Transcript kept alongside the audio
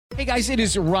Hey guys, it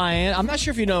is Ryan. I'm not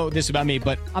sure if you know this about me,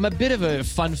 but I'm a bit of a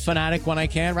fun fanatic when I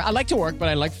can. I like to work, but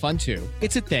I like fun too.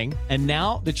 It's a thing. And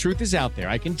now the truth is out there.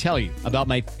 I can tell you about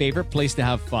my favorite place to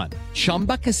have fun.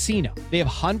 Chumba Casino. They have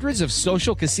hundreds of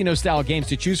social casino style games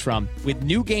to choose from with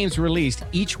new games released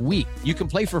each week. You can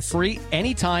play for free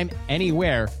anytime,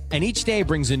 anywhere. And each day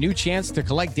brings a new chance to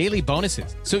collect daily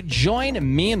bonuses. So join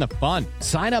me in the fun.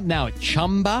 Sign up now at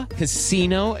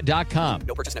ChumbaCasino.com.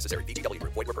 No purchase necessary. VGW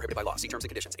Group. Void where prohibited by law. See terms and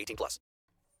conditions. 18+.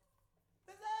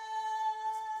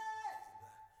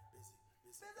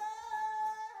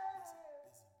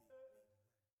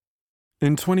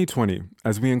 In 2020,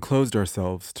 as we enclosed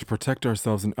ourselves to protect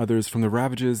ourselves and others from the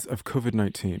ravages of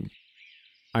COVID-19,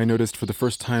 I noticed for the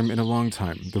first time in a long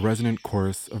time the resonant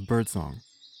chorus of birdsong.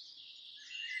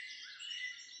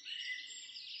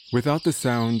 Without the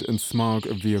sound and smog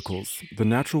of vehicles, the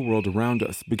natural world around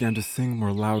us began to sing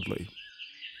more loudly.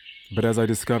 But as I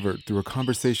discovered through a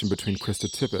conversation between Krista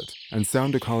Tippett and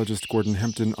sound ecologist Gordon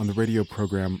Hempton on the radio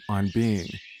program On Being,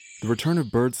 the return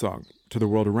of birdsong to the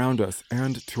world around us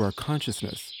and to our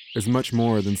consciousness is much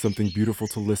more than something beautiful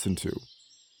to listen to.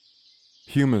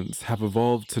 Humans have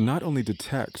evolved to not only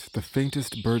detect the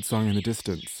faintest birdsong in the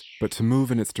distance, but to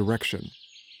move in its direction.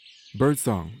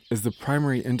 Birdsong is the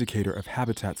primary indicator of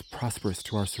habitats prosperous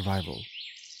to our survival.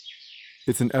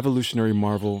 It's an evolutionary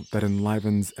marvel that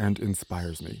enlivens and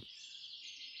inspires me.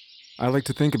 I like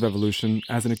to think of evolution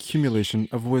as an accumulation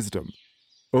of wisdom.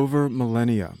 Over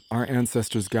millennia, our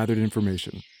ancestors gathered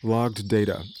information, logged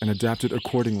data, and adapted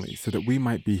accordingly so that we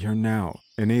might be here now,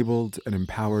 enabled and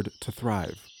empowered to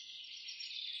thrive.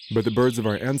 But the birds of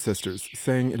our ancestors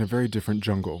sang in a very different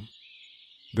jungle.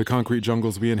 The concrete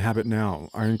jungles we inhabit now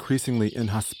are increasingly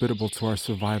inhospitable to our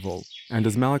survival, and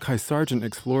as Malachi Sargent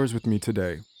explores with me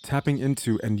today, tapping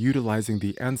into and utilizing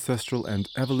the ancestral and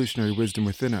evolutionary wisdom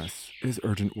within us is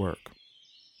urgent work.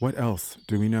 What else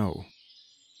do we know?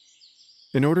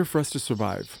 In order for us to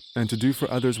survive and to do for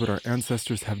others what our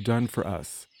ancestors have done for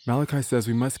us, Malachi says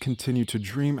we must continue to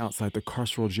dream outside the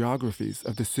carceral geographies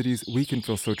of the cities we can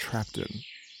feel so trapped in.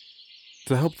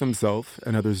 To help himself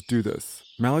and others do this,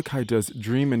 Malachi does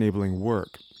dream-enabling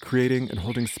work, creating and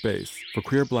holding space for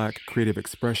queer Black creative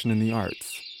expression in the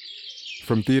arts.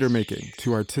 From theater making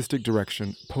to artistic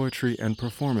direction, poetry, and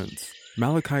performance,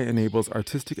 Malachi enables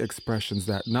artistic expressions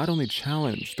that not only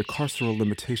challenge the carceral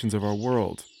limitations of our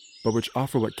world, but which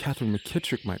offer what Catherine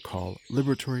McKittrick might call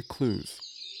liberatory clues.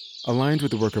 Aligned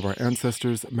with the work of our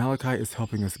ancestors, Malachi is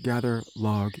helping us gather,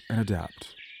 log, and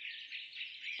adapt.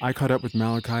 I caught up with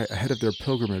Malachi ahead of their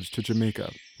pilgrimage to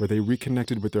Jamaica, where they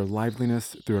reconnected with their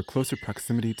liveliness through a closer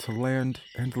proximity to land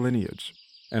and lineage.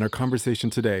 And our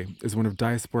conversation today is one of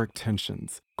diasporic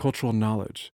tensions, cultural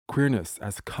knowledge, queerness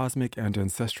as cosmic and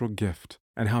ancestral gift,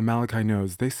 and how Malachi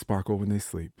knows they sparkle when they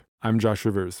sleep. I'm Josh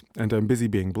Rivers, and I'm busy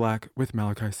being Black with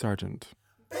Malachi Sargent.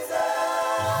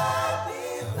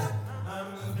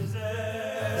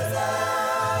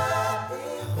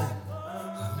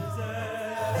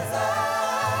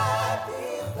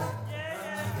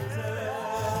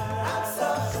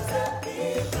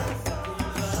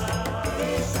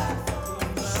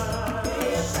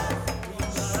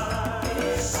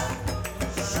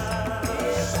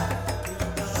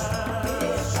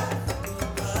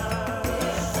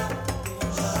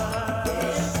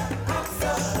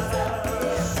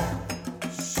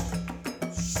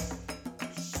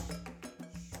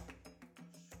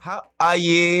 How are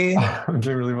you? I'm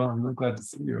doing really well. I'm really glad to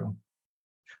see you.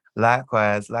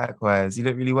 Likewise. You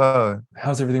look really well.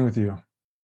 How's everything with you?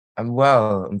 I'm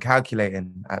well. I'm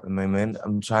calculating at the moment.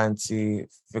 I'm trying to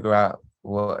figure out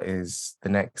what is the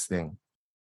next thing.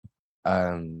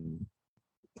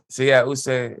 So yeah,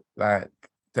 also like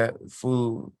the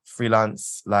full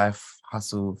freelance life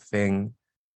hustle thing,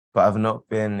 but I've not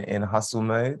been in hustle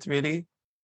mode really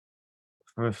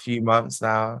for a few months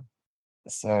now.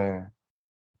 So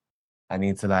I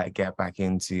need to like get back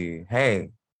into,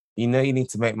 hey, you need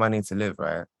to make money to live,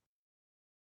 right?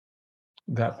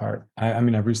 That part. I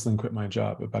mean, I recently quit my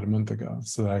job about a month ago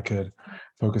so that I could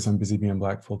focus on Busy Being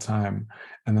Black full time.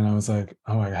 And then I was like,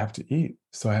 oh, I have to eat.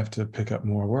 So I have to pick up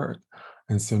more work.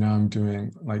 And so now I'm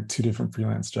doing like 2 different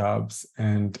freelance jobs,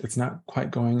 and it's not quite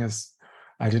going as,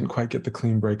 I didn't quite get the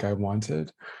clean break I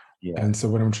wanted. Yeah. And so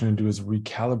what I'm trying to do is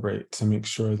recalibrate to make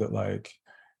sure that like,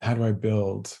 how do I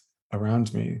build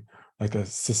around me like a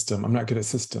system? I'm not good at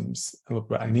systems,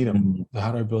 but I need them.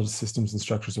 How do I build systems and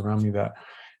structures around me that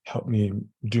help me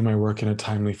do my work in a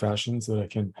timely fashion so that I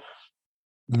can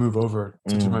move over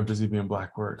to do my Busy Being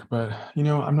Black work? But,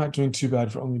 I'm not doing too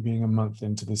bad for only being a month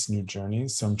into this new journey.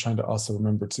 So I'm trying to also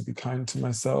remember to be kind to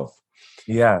myself.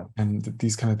 Yeah. And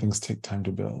these kind of things take time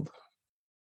to build.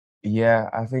 Yeah,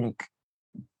 I think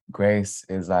grace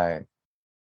is like,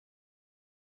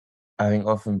 I think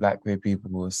often Black queer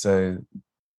people are so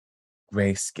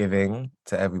grace giving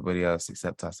to everybody else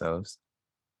except ourselves.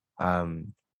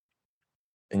 Um,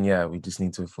 and yeah, we just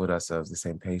need to afford ourselves the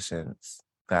same patience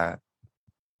that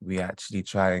we actually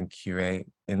try and curate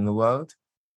in the world.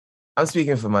 I'm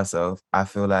speaking for myself. I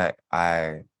feel like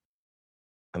I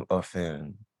am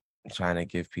often trying to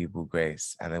give people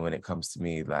grace. And then when it comes to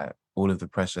me, like all of the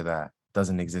pressure that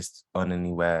doesn't exist on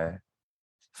anywhere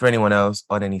for anyone else,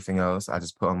 on anything else, I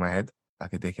just put on my head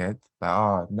like a dickhead. Like,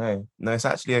 oh no, it's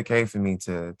actually okay for me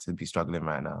to be struggling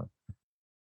right now.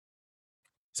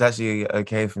 It's actually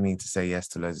okay for me to say yes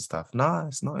to loads of stuff. No,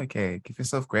 it's not okay. Give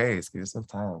yourself grace, give yourself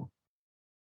time.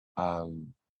 Um,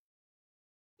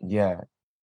 yeah,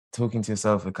 talking to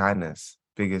yourself with kindness,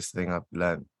 biggest thing I've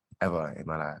learned ever in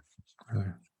my life. Really.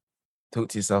 Talk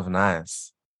to yourself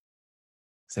nice.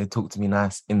 Say, talk to me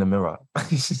nice in the mirror.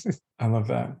 I love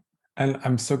that. And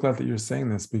I'm so glad that you're saying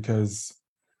this because,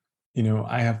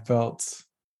 I have felt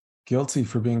guilty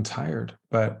for being tired,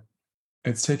 but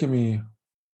it's taken me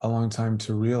a long time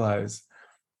to realize,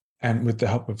 and with the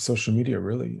help of social media,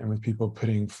 really, and with people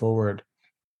putting forward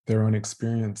their own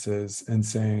experiences and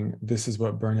saying, this is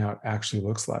what burnout actually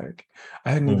looks like.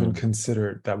 I hadn't even Mm,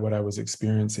 considered that what I was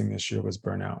experiencing this year was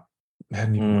burnout. It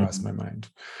hadn't even crossed mm, my mind.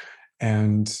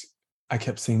 And I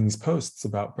kept seeing these posts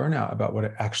about burnout, about what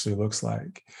it actually looks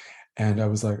like. And I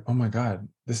was like, oh my God,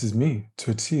 this is me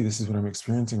to a T. This is what I'm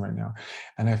experiencing right now.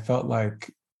 And I felt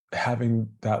like having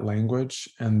that language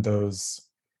and those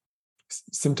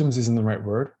symptoms isn't the right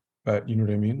word, but you know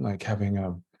what I mean? Like having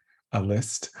a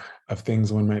list of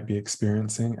things one might be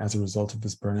experiencing as a result of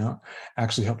this burnout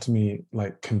actually helped me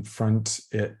like confront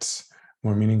it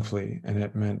more meaningfully. And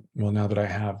it meant, well, now that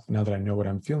I know what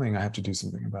I'm feeling, I have to do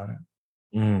something about it.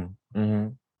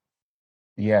 mhm.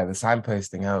 Yeah, the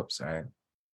signposting helps, right?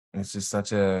 It's just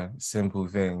such a simple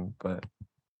thing, but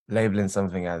labeling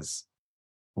something as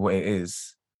what it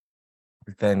is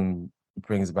then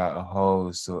brings about a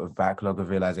whole sort of backlog of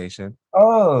realization.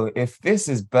 Oh, if this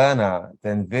is burnout,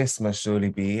 then this must surely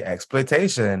be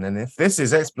exploitation. And if this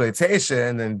is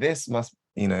exploitation, then this must,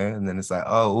 and then it's like,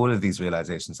 oh, all of these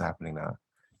realizations are happening now.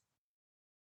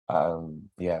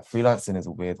 Yeah, freelancing is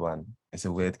a weird one. It's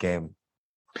a weird game.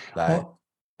 Like, Well,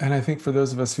 and I think for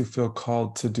those of us who feel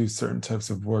called to do certain types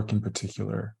of work in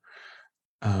particular,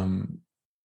 um,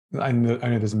 I know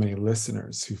there's many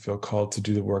listeners who feel called to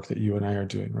do the work that you and I are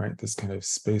doing, right? This kind of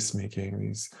space making,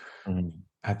 these mm,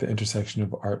 at the intersection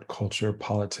of art, culture,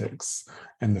 politics,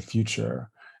 and the future,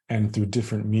 and through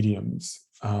different mediums.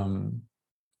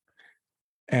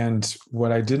 And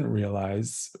what I didn't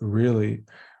realize really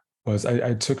was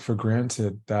I took for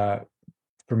granted that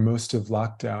for most of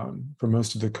lockdown, for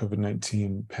most of the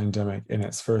COVID-19 pandemic in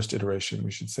its first iteration,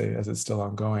 we should say, as it's still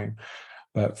ongoing,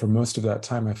 but for most of that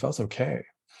time, I felt okay.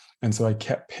 And so I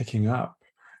kept picking up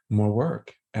more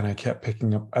work and I kept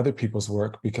picking up other people's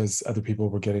work because other people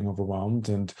were getting overwhelmed.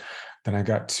 And then I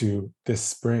got to this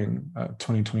spring,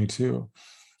 2022,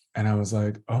 and I was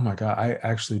like, oh my God, I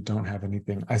actually don't have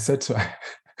anything. I said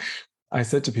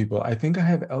to people, I think I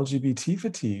have LGBT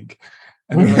fatigue.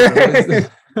 And they're like, what is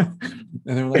that?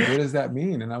 And they were like, what does that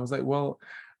mean? And I was like, well,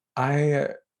 I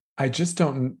I just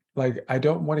don't like I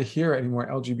don't want to hear any more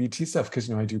LGBT stuff because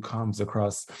I do comms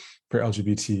across for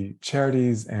LGBT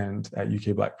charities and at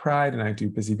UK Black Pride and I do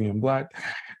Busy Being Black.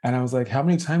 And I was like, how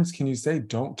many times can you say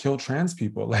don't kill trans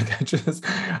people? Like I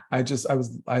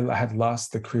had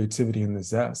lost the creativity and the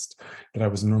zest that I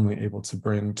was normally able to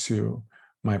bring to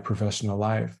my professional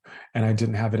life. And I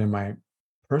didn't have it in my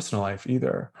personal life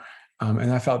either.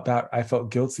 And I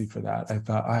felt guilty for that. I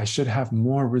thought I should have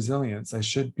more resilience. I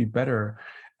should be better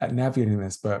at navigating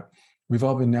this, but we've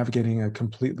all been navigating a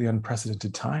completely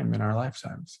unprecedented time in our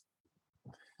lifetimes.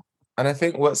 and I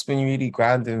think what's been really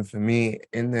grounding for me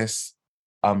in this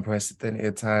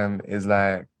unprecedented time is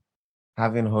like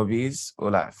having hobbies or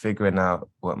like figuring out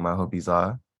what my hobbies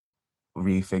are,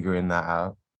 refiguring that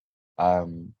out.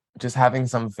 Just having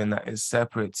something that is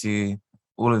separate to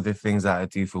all of the things that I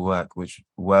do for work, which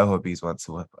were hobbies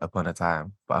upon a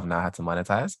time, but I've now had to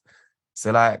monetize.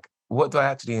 So like, what do I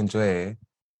actually enjoy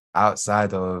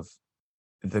outside of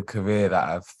the career that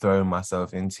I've thrown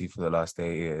myself into for the last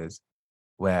 8 years,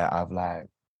 where I've like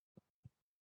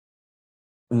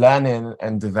learning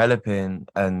and developing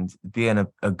and being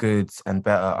a good and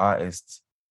better artist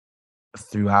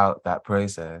throughout that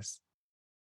process.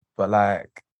 But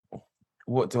like,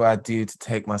 what do I do to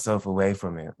take myself away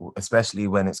from it, especially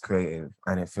when it's creative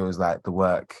and it feels like the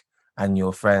work and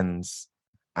your friends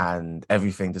and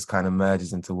everything just kind of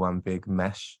merges into one big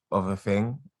mesh of a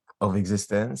thing? of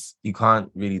existence. You can't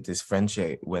really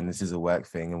differentiate when this is a work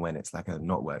thing and when it's like a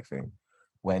not work thing.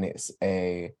 When it's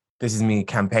this is me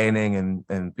campaigning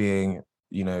and being,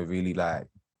 you know, really like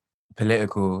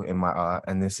political in my art,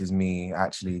 and this is me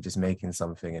actually just making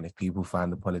something. And if people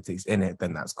find the politics in it,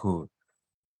 then that's cool.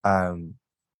 So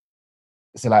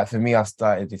like for me, I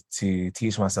started to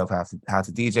teach myself how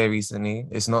to DJ recently.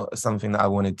 It's not something that I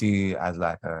want to do as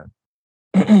like a,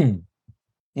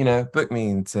 you know, book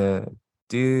me to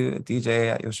do a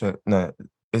DJ at your show. No,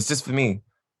 it's just for me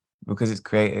because it's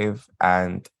creative,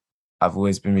 and I've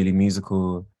always been really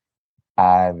musical,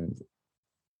 and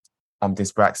I'm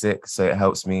dyspraxic, so it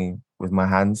helps me with my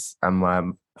hands and my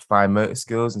fine motor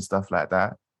skills and stuff like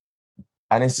that.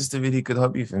 And it's just a really good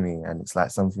hobby for me. And it's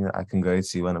like something that I can go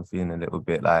to when I'm feeling a little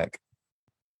bit like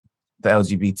the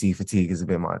LGBT fatigue is a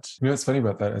bit much. You know what's funny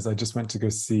about that is I just went to go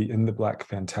see In the Black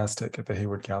Fantastic at the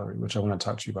Hayward Gallery, which I want to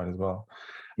talk to you about as well.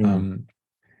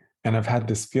 And I've had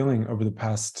this feeling over the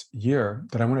past year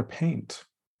that I want to paint.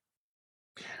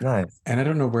 Nice. And I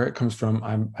don't know where it comes from.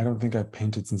 I don't think I've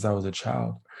painted since I was a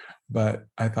child, but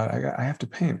I thought I have to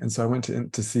paint. And so I went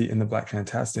to see In the Black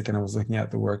Fantastic, and I was looking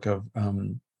at the work of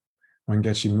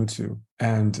Wangechi Mutu.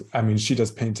 And I mean, she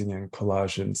does painting and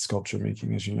collage and sculpture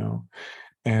making, as you know.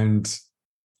 And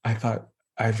I thought,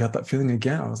 I felt that feeling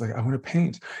again. I was like, I want to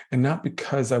paint. And not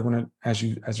because I want to, as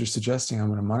you're suggesting, I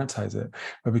want to monetize it,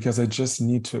 but because I just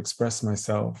need to express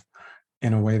myself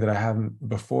in a way that I haven't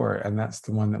before. And that's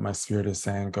the one that my spirit is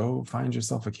saying, go find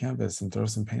yourself a canvas and throw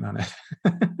some paint on it.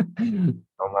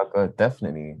 Oh my God,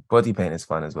 definitely. Body paint is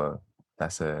fun as well.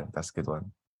 That's a good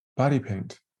one. Body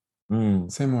paint.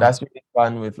 Same one. That's really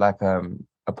fun with like a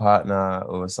partner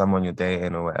or someone you're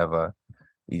dating or whatever.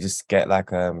 You just get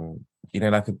like you know,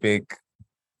 like a big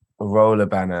roller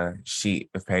banner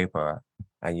sheet of paper,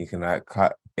 and you can like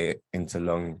cut it into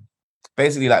long,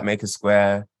 basically like make a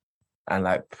square and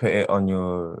like put it on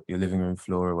your living room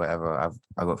floor or whatever.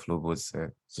 I got floorboards, so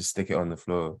just stick it on the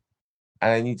floor.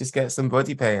 And then you just get some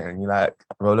body paint and you like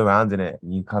roll around in it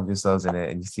and you cover yourselves in it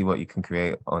and you see what you can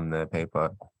create on the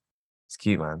paper. It's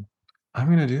cute, man. I'm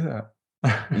going to do that.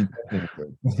 You definitely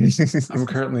could. I'm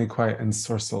currently quite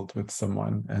ensorcelled with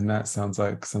someone, and that sounds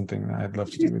like something that I'd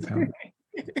love to do with him.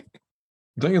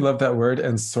 Don't you love that word,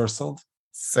 ensorcelled?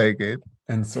 So good.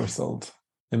 Ensorcelled.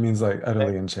 It means like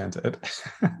utterly enchanted.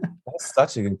 That's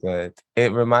such a good word.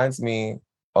 It reminds me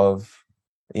of,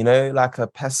 you know, like a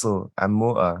pestle and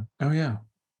mortar. Oh, yeah.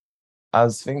 I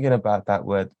was thinking about that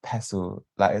word pestle.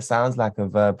 Like it sounds like a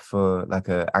verb for like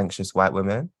a anxious white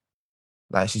woman.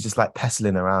 Like she's just like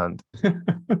pestling around.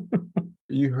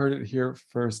 You heard it here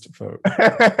first, folks.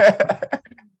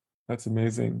 That's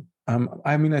amazing.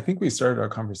 I mean, I think we started our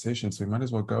conversation, so we might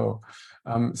as well go.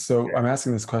 So I'm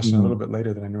asking this question a little bit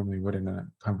later than I normally would in a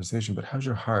conversation, but how's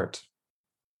your heart?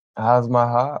 How's my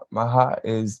heart? My heart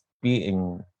is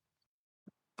beating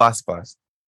fast.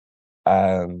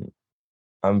 I'm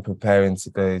preparing to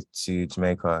go to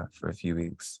Jamaica for a few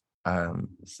weeks.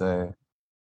 So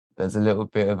there's a little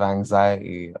bit of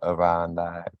anxiety around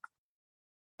like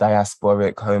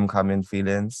diasporic homecoming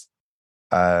feelings.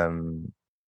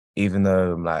 Even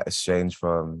though I'm like estranged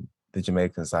from the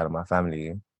Jamaican side of my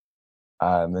family,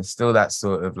 there's still that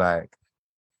sort of like,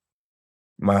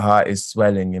 my heart is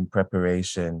swelling in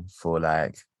preparation for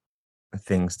like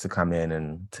things to come in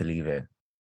and to leave it.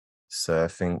 So I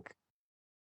think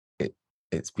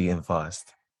it's being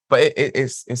fast, but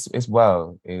it's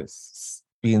well, it's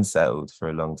been settled for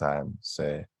a long time.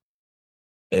 So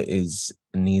it is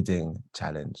needing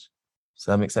challenge.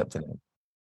 So I'm accepting it.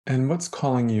 And what's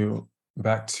calling you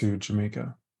back to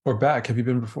Jamaica? Or back? Have you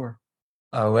been before?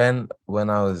 I went when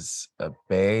I was a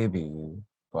baby,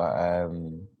 but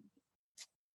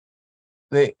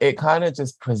it kind of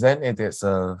just presented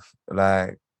itself.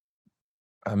 Like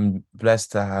I'm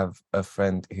blessed to have a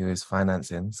friend who is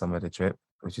financing some of the trip,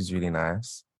 which is really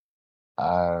nice.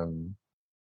 But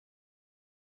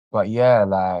yeah,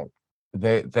 like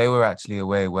they were actually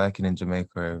away working in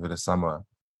Jamaica over the summer,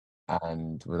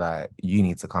 and were like, you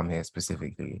need to come here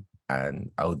specifically,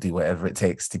 and I'll do whatever it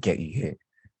takes to get you here.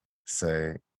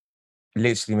 So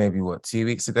literally maybe 2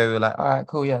 weeks ago, we were like, all right,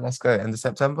 cool, yeah, let's go. End of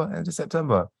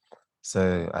September.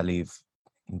 So I leave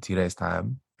in 2 days'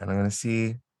 time, and I'm gonna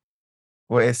see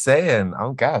what it's saying.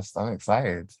 I'm gassed. I'm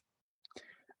excited.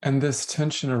 And this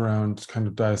tension around kind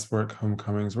of diasporic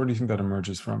homecomings, where do you think that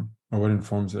emerges from, or what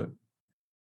informs it?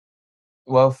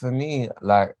 Well, for me,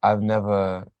 like I've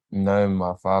never known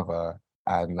my father,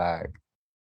 and like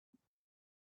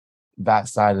that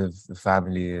side of the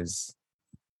family is,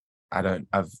 I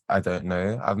don't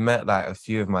know. I've met like a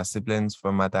few of my siblings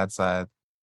from my dad's side,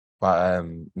 but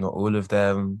not all of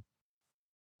them.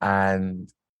 And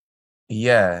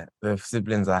yeah, the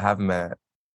siblings I have met,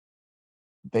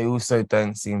 they also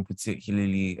don't seem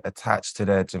particularly attached to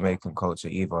their Jamaican culture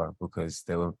either, because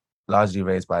they were largely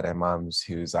raised by their mums,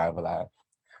 who's either like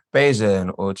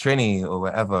Bayesian or Trini or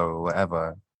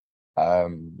whatever.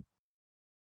 Um,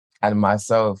 and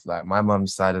myself, like my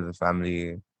mum's side of the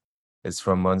family is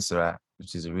from Montserrat,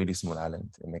 which is a really small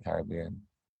island in the Caribbean.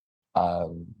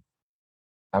 Um,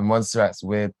 and Montserrat's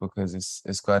weird because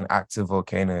it's got an active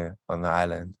volcano on the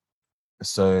island.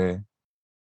 So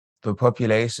the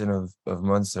population of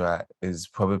Montserrat is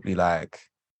probably like,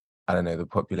 I don't know, the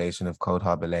population of Cold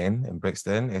Harbour Lane in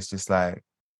Brixton. It's just like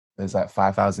there's like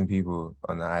 5,000 people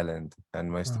on the island,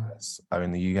 and most of us are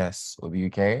in the US or the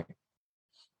UK.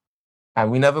 And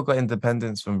we never got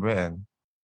independence from Britain.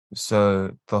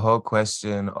 So the whole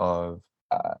question of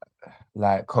uh,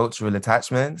 like cultural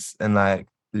attachments and like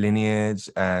lineage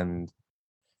and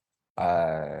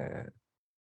uh,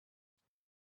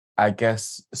 I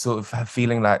guess sort of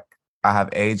feeling like I have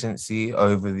agency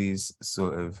over these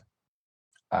sort of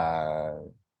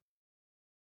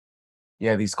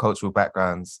these cultural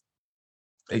backgrounds.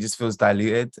 It just feels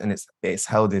diluted, and it's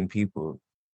held in people.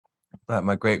 Like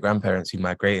my great grandparents who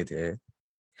migrated here,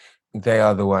 they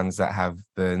are the ones that have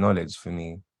the knowledge for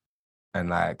me, and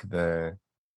like the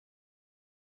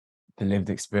lived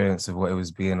experience of what it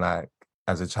was being like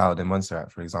as a child in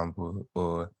Montserrat, for example,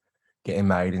 or getting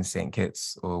married in St.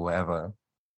 Kitts or whatever.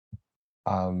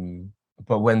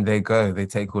 But when they go, they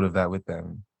take all of that with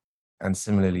them. And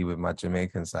similarly with my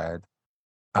Jamaican side,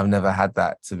 I've never had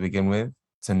that to begin with,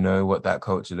 to know what that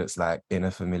culture looks like in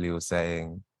a familial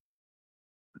setting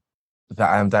that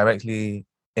I'm directly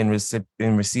in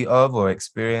receipt of or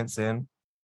experiencing.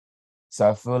 So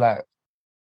I feel like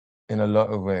in a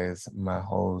lot of ways, my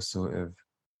whole sort of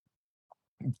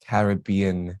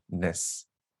Caribbeanness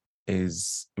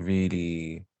is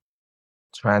really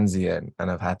transient, and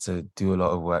I've had to do a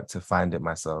lot of work to find it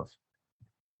myself.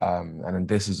 And then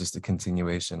this is just a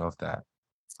continuation of that.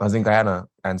 I was in Guyana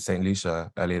and St. Lucia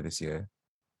earlier this year,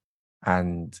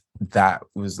 and that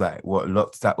was like what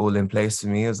locked that all in place for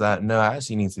me. It was like, no, I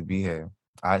actually need to be here.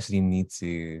 I actually need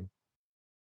to,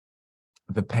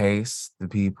 the pace, the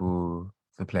people,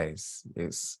 the place.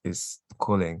 It's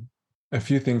calling. A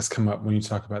few things come up when you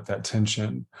talk about that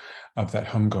tension of that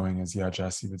homegoing, as Yaa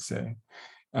Gyasi would say.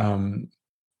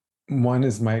 One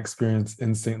is my experience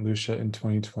in St. Lucia in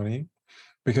 2020,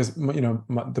 because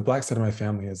the Black side of my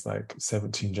family is like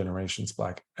 17 generations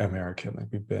Black American. Like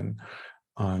we've been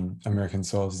on American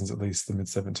soil since at least the mid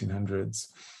 1700s,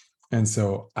 and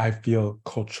so I feel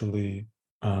culturally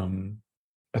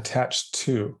attached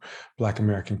to Black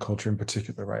American culture in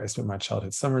particular. Right, I spent my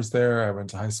childhood summers there. I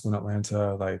went to high school in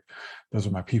Atlanta. Like those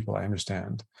are my people. I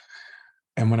understand.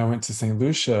 And when I went to St.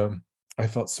 Lucia, I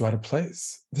felt so out of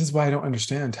place. This is why I don't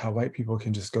understand how white people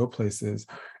can just go places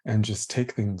and just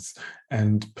take things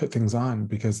and put things on,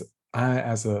 because I,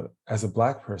 as a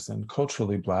Black person,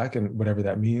 culturally Black, and whatever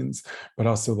that means, but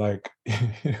also like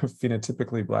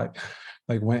phenotypically Black,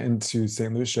 like went into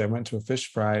St. Lucia, I went to a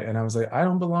fish fry, and I was like, I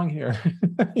don't belong here.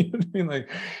 You know what I mean? Like,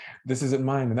 this isn't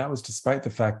mine. And that was despite the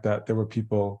fact that there were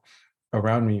people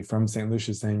around me from St.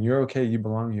 Lucia saying, you're okay, you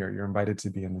belong here, you're invited to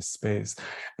be in this space.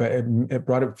 But it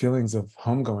brought up feelings of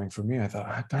homegoing for me. I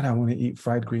thought, God, I want to eat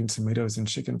fried green tomatoes and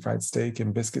chicken fried steak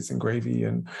and biscuits and gravy.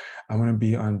 And I want to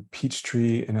be on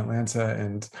Peachtree in Atlanta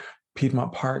and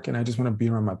Piedmont Park. And I just want to be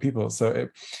around my people. So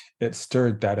it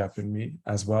stirred that up in me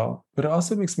as well. But it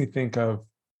also makes me think of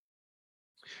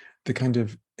the kind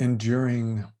of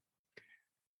enduring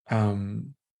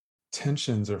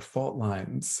tensions or fault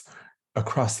lines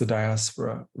across the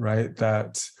diaspora, right?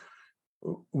 That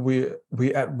we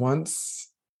at once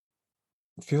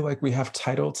feel like we have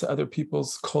title to other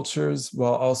people's cultures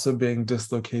while also being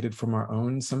dislocated from our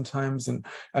own sometimes. And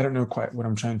I don't know quite what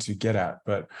I'm trying to get at,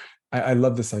 but I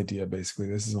love this idea. Basically,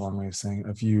 this is a long way of saying,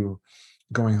 of you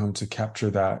going home to capture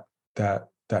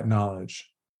that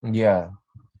knowledge. Yeah.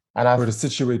 Or to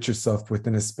situate yourself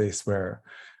within a space where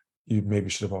you maybe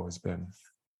should have always been.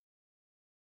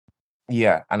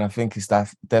 Yeah, and I think it's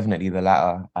definitely the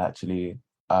latter, actually.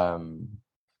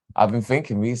 I've been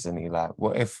thinking recently, like,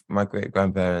 what if my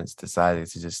great-grandparents decided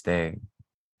to just stay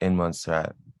in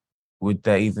Montserrat? Would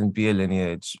there even be a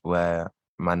lineage where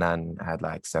my nan had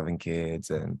like 7 kids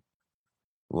and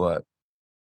what,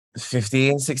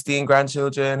 15, 16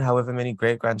 grandchildren, however many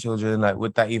great-grandchildren? Like,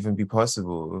 would that even be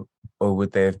possible? Or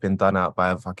would they have been done out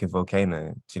by a fucking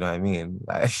volcano? Do you know what I mean?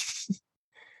 Like,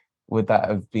 would that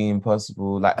have been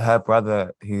possible? Like her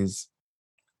brother, who's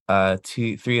 3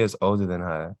 years older than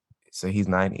her, so he's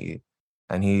 90,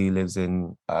 and he lives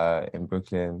in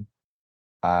Brooklyn.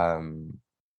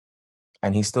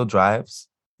 and he still drives.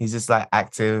 He's just like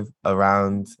active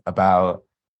around about.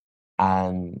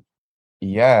 And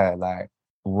yeah, like,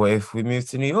 what if we moved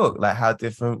to New York? Like, how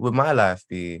different would my life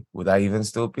be? Would I even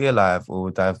still be alive, or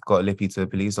would I have got lippy to a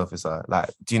police officer? Like,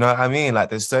 do you know what I mean?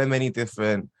 Like, there's so many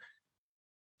different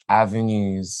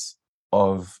avenues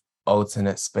of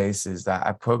alternate spaces that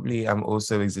I probably am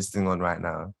also existing on right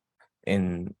now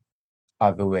in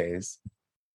other ways.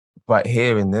 But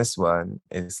here in this one,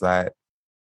 it's like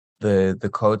the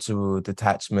cultural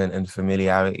detachment and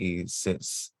familiarity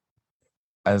sits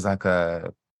as like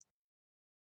a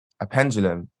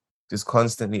pendulum, just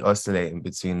constantly oscillating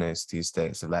between those two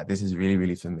states of like, this is really,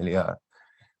 really familiar.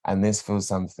 And this feels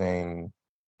something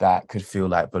that could feel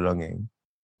like belonging.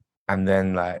 And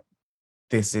then like,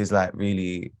 this is like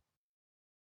really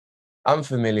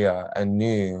unfamiliar and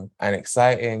new and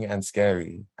exciting and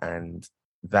scary. And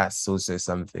that's also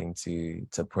something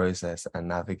to process and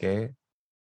navigate.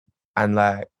 And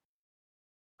like,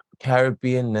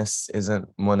 Caribbeanness isn't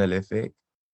monolithic.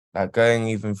 Like, going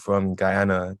even from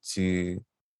Guyana to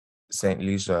St.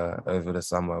 Lucia over the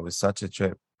summer was such a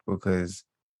trip, because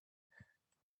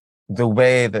the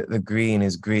way that the green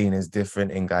is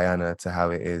different in Guyana to how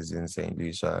it is in St.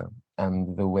 Lucia.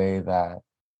 And the way that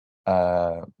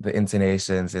the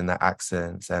intonations in the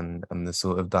accents and the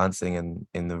sort of dancing and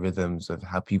in the rhythms of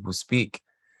how people speak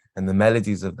and the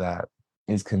melodies of that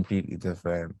is completely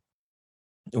different.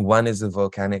 One is a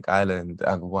volcanic island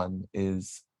and one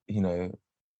is, you know,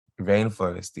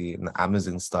 rainforesty, and the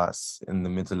Amazon starts in the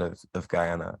middle of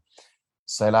Guyana.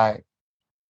 So like,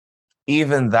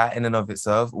 even that in and of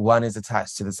itself, one is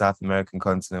attached to the South American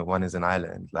continent, one is an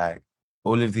island. Like,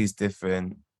 all of these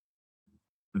different,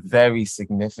 very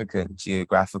significant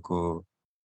geographical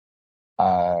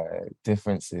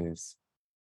differences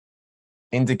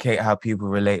indicate how people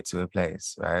relate to a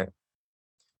place, right?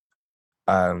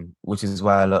 Which is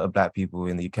why a lot of Black people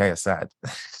in the UK are sad.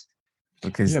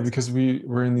 Because because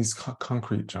we're in these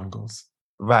concrete jungles.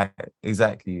 right,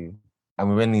 exactly. And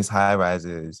we're in these high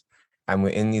rises and we're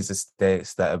in these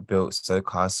estates that are built so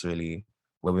carcerally,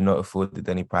 where we're not afforded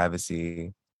any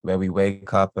privacy, where we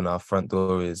wake up and our front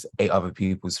door is 8 other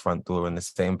people's front door on the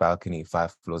same balcony,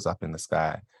 5 floors up in the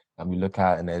sky. And we look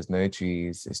out and there's no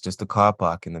trees. It's just a car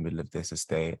park in the middle of this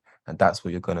estate. And that's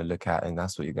what you're going to look at. And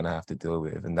that's what you're going to have to deal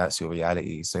with. And that's your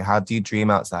reality. So how do you dream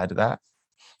outside of that?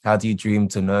 How do you dream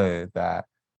to know that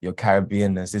your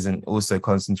Caribbeanness isn't also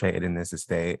concentrated in this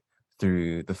estate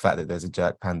through the fact that there's a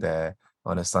jerk pan there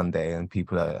on a Sunday and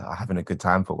people are having a good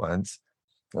time for once?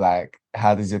 Like,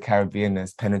 how does your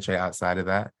Caribbeanness penetrate outside of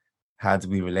that? How do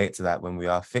we relate to that when we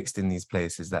are fixed in these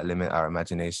places that limit our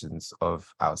imaginations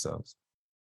of ourselves?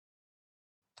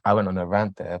 I went on a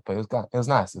rant there, but it was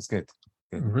nice. It was good.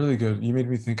 Really good. You made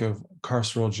me think of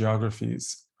carceral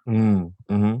geographies.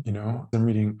 Mm-hmm. You know, I'm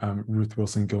reading Ruth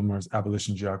Wilson Gilmore's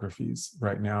Abolition Geographies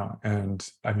right now. And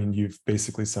I mean, you've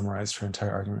basically summarized her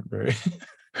entire argument very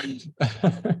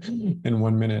in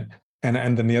 1 minute.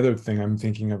 And then the other thing I'm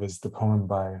thinking of is the poem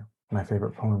by my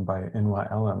favorite poem by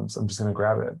Inwa Ellams. I'm just going to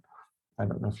grab it. I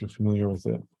don't know if you're familiar with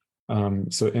it.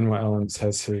 So Inwa Ellams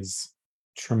has his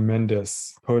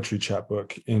tremendous poetry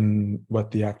chapbook in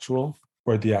What the Actual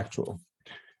or The Actual.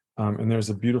 And there's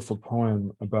a beautiful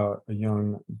poem about a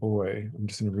young boy. I'm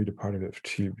just going to read a part of it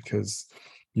to you because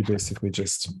you basically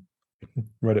just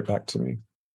read it back to me.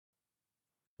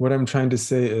 What I'm trying to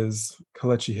say is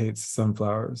Kelechi hates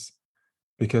sunflowers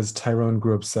because Tyrone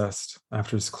grew obsessed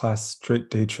after his class straight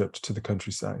day tripped to the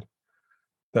countryside.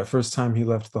 That first time he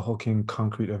left the hulking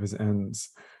concrete of his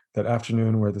ends, that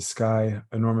afternoon where the sky,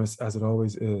 enormous as it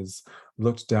always is,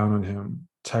 looked down on him,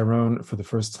 Tyrone, for the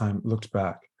first time, looked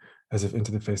back, as if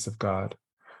into the face of God,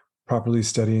 properly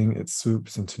studying its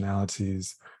swoops and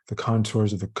tonalities, the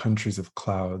contours of the countries of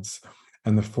clouds,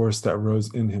 and the force that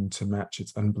rose in him to match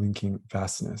its unblinking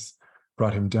vastness,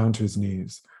 brought him down to his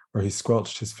knees, where he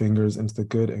squelched his fingers into the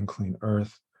good and clean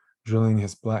earth, drilling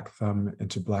his black thumb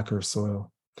into blacker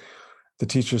soil. The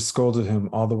teacher scolded him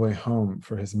all the way home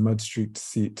for his mud-streaked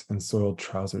seat and soiled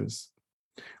trousers.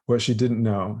 What she didn't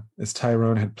know is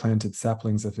Tyrone had planted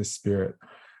saplings of his spirit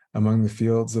among the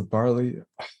fields of barley.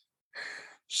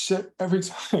 Shit, every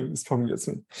time this poem gets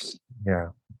me. Yeah.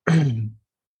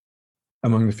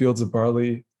 Among the fields of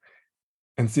barley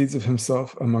and seeds of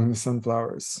himself among the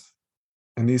sunflowers.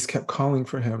 And these kept calling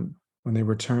for him when they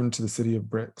returned to the city of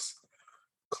bricks,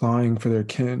 clawing for their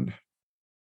kin.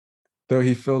 Though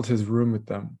he filled his room with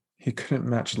them, he couldn't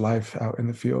match life out in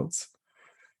the fields.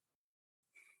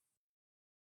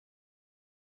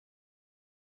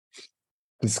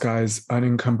 The sky's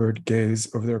unencumbered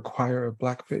gaze over their choir of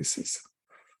black faces.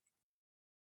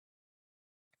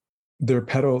 their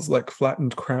petals like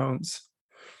flattened crowns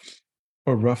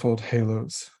or ruffled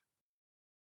halos.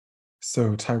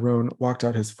 So Tyrone walked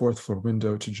out his fourth floor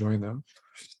window to join them,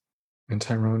 and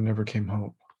Tyrone never came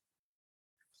home.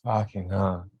 Fucking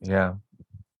hell. Yeah.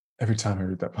 Every time I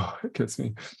read that poem, it gets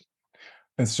me.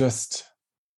 It's just,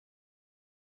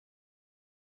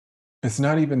 it's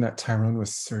not even that Tyrone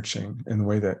was searching in the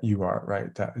way that you are,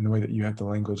 right? That in the way that you have the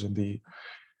language and the,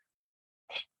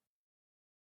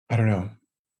 I don't know,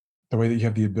 the way that you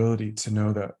have the ability to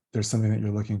know that there's something that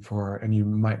you're looking for and you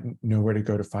might know where to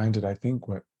go to find it. I think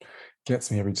what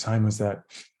gets me every time was that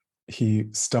he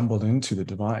stumbled into the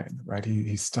divine, right?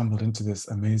 He stumbled into this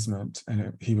amazement,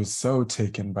 and he was so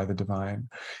taken by the divine,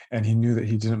 and he knew that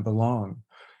he didn't belong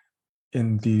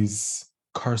in these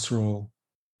carceral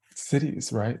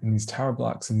cities, right? In these tower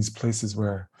blocks, in these places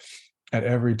where at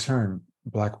every turn,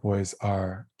 Black boys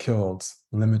are killed,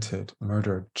 limited,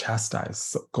 murdered, chastised,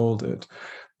 scolded,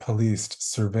 policed,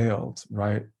 surveilled,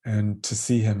 right? And to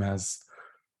see him as,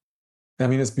 I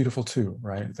mean, it's beautiful too,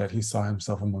 right? That he saw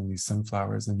himself among these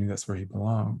sunflowers and knew that's where he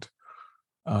belonged.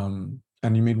 And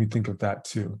you made me think of that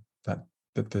too, that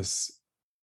this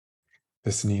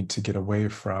need to get away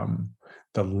from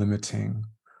the limiting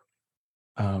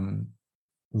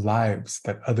lives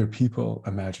that other people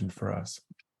imagined for us.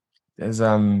 There's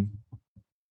a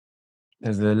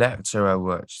lecture I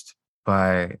watched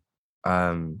by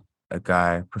a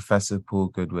guy, Professor Paul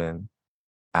Goodwin,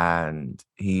 and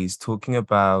he's talking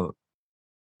about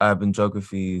urban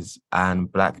geographies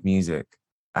and Black music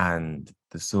and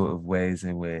the sort of ways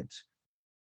in which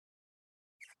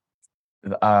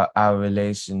our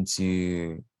relation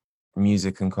to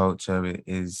music and culture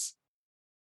is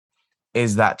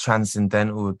that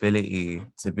transcendental ability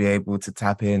to be able to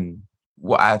tap in.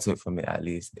 What I took from it, at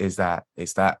least, is that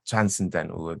it's that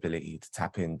transcendental ability to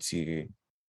tap into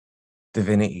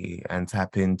divinity and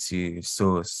tap into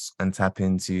source and tap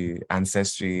into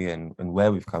ancestry and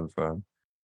where we've come from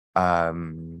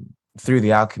through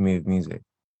the alchemy of music.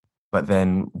 But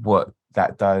then what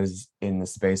that does in the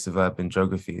space of urban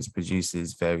geography is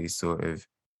produces very sort of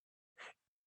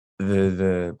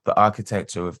the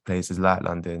architecture of places like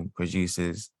London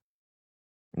produces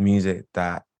music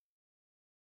that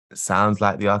sounds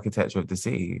like the architecture of the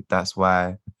city. That's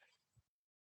why,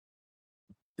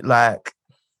 like,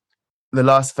 the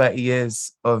last 30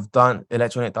 years of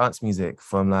electronic dance music,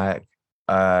 from like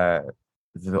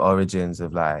the origins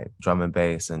of like drum and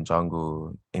bass and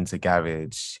jungle into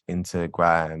garage, into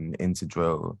grime, into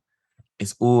drill,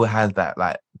 it's all has that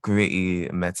like gritty,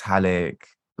 metallic,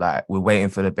 like we're waiting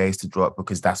for the bass to drop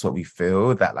because that's what we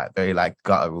feel, that like very like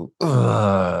guttural,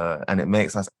 and it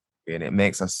makes us angry and it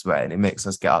makes us sweat and it makes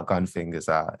us get our gun fingers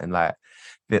out, and like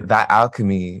that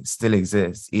alchemy still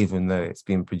exists even though it's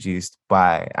being produced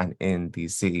by and in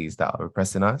these cities that are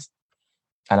oppressing us.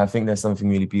 And I think there's something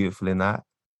really beautiful in that,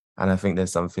 and I think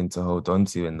there's something to hold on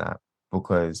to in that,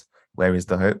 because where is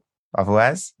the hope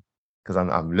otherwise? Because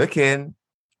I'm looking,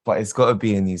 but it's got to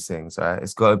be in these things, right?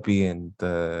 It's got to be in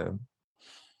the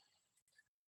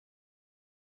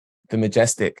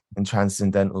majestic and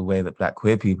transcendental way that Black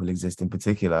queer people exist in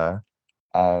particular.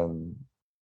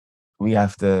 We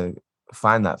have to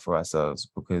find that for ourselves,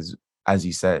 because as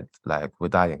you said, like we're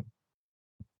dying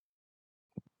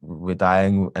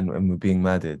and we're being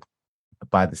murdered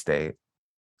by the state,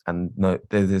 and no,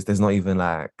 there's not even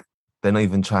like, they're not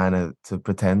even trying to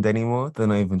pretend anymore. They're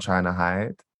not even trying to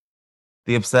hide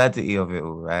the absurdity of it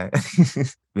all, right?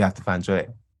 We have to find joy.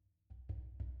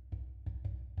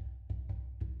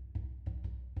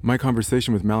 My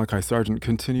conversation with Malachi Sargent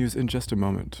continues in just a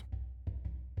moment.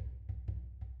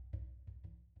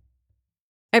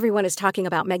 Everyone is talking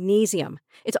about magnesium.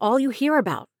 It's all you hear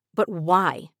about. But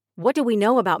why? What do we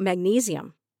know about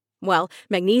magnesium? Well,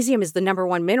 magnesium is the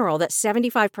 #1 mineral that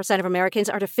 75% of Americans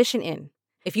are deficient in.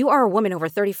 If you are a woman over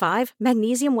 35,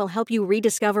 magnesium will help you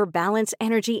rediscover balance,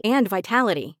 energy, and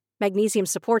vitality. Magnesium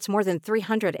supports more than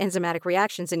 300 enzymatic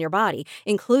reactions in your body,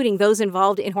 including those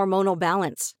involved in hormonal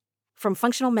balance. From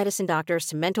functional medicine doctors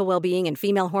to mental well-being and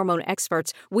female hormone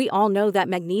experts, we all know that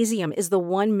magnesium is the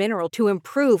one mineral to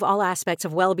improve all aspects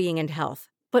of well-being and health.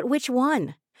 But which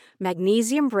one?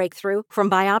 Magnesium Breakthrough from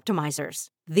Bioptimizers,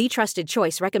 the trusted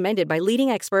choice recommended by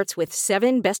leading experts with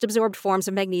 7 best-absorbed forms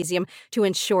of magnesium to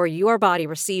ensure your body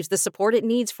receives the support it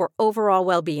needs for overall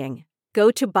well-being. Go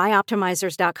to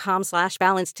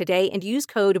bioptimizers.com/balance today and use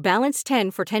code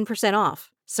BALANCE10 for 10%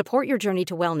 off. Support your journey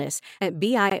to wellness at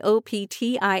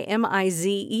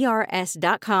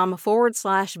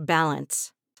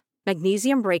bioptimizers.com/balance.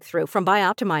 Magnesium Breakthrough from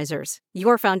Bioptimizers,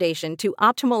 your foundation to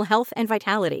optimal health and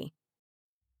vitality.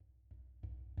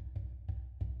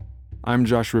 I'm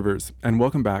Josh Rivers, and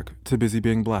welcome back to Busy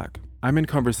Being Black. I'm in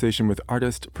conversation with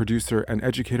artist, producer, and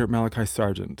educator Malachi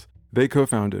Sargent. They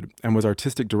co-founded and was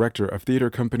artistic director of theater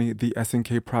company The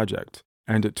SNK Project,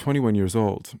 and at 21 years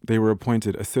old, they were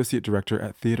appointed associate director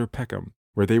at Theater Peckham,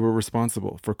 where they were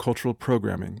responsible for cultural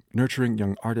programming, nurturing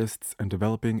young artists, and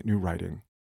developing new writing.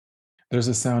 There's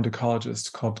a sound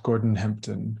ecologist called Gordon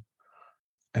Hempton,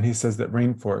 and he says that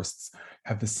rainforests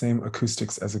have the same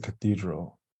acoustics as a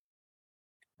cathedral,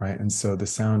 right? And so the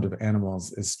sound of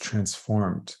animals is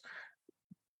transformed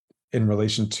in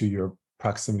relation to your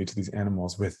proximity to these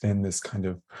animals within this kind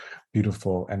of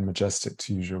beautiful and majestic,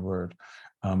 to use your word,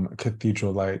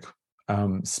 cathedral-like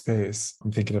space.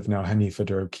 I'm thinking of now Hanif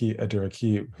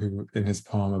Abdurraqib, who in his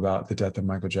poem about the death of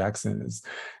Michael Jackson is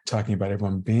talking about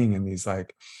everyone being in these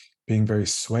being very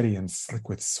sweaty and slick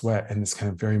with sweat in this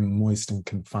kind of very moist and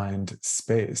confined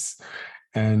space.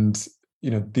 And,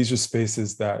 these are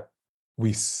spaces that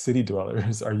we city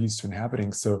dwellers are used to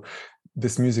inhabiting. So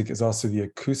this music is also the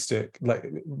acoustic,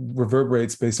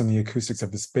 reverberates based on the acoustics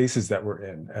of the spaces that we're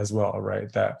in as well,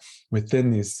 right? That within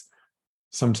these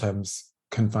sometimes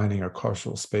confining or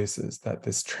carceral spaces, that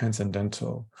this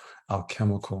transcendental,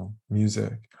 alchemical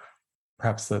music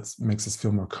perhaps makes us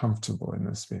feel more comfortable in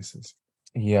those spaces.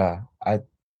 Yeah,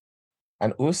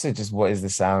 and also just what is the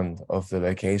sound of the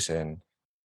location?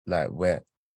 Like where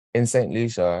in St.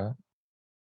 Lucia,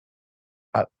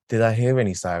 did I hear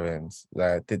any sirens?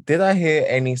 Like, did I hear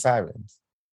any sirens?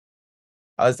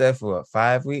 I was there for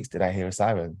 5 weeks. Did I hear a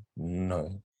siren?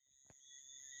 No.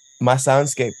 My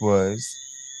soundscape was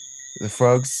the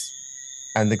frogs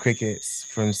and the crickets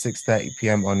from 6:30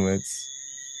 p.m. onwards,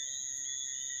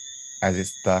 as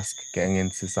it's dusk, getting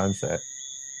into sunset.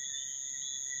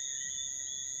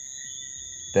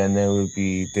 Then there would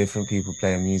be different people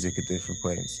playing music at different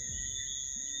points.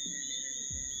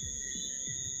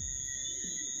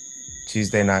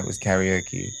 Tuesday night was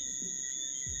karaoke.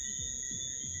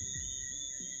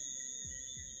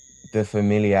 The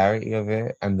familiarity of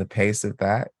it and the pace of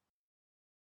that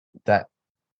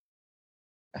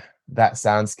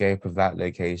soundscape of that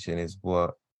location is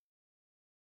what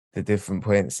the different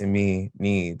points in me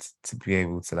need to be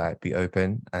able to be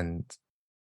open and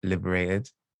liberated.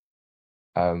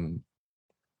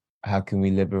 How can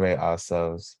we liberate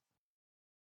ourselves,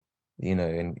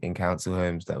 in council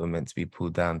homes that were meant to be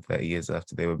pulled down 30 years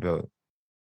after they were built?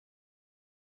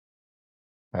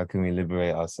 How can we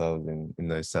liberate ourselves in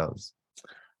those cells?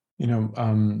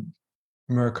 Murakami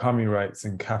writes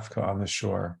in Kafka on the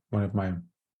Shore, one of my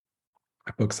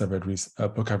books I've read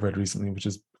recently, which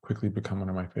has quickly become one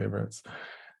of my favorites,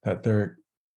 that there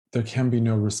can be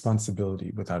no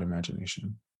responsibility without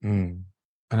imagination. Mm.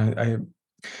 And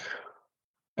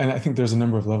I think there's a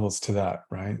number of levels to that,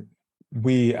 right?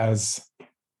 We as,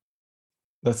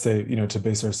 let's say, to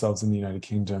base ourselves in the United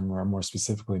Kingdom, or more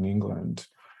specifically in England,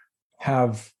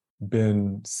 have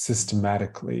been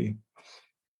systematically,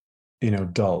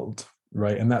 dulled,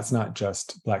 right? And that's not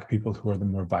just Black people who are the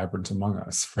more vibrant among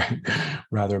us, right?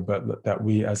 Rather, but that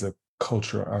we as a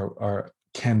culture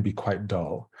can be quite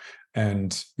dull.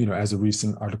 And, as a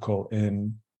recent article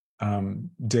in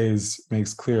Days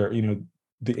makes clear,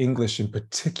 the English in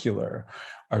particular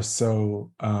are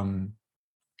so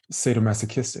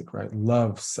sadomasochistic, right?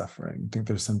 Love suffering. I think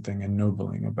there's something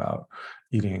ennobling about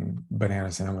eating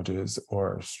banana sandwiches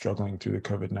or struggling through the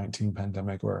COVID-19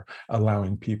 pandemic or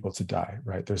allowing people to die,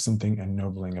 right? There's something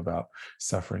ennobling about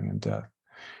suffering and death.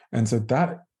 And so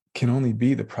that can only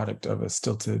be the product of a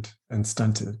stilted and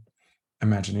stunted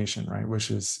imagination, right?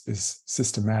 Which is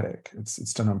systematic.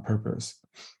 It's done on purpose.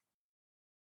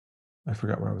 I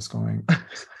forgot where I was going.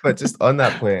 But just on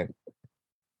that point,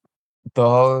 the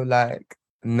whole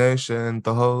notion,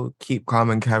 the whole keep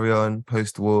calm and carry on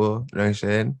post-war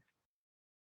notion.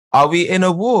 Are we in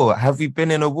a war? Have we been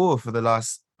in a war for the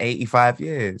last 85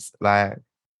 years?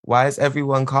 Why is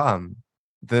everyone calm?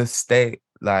 The state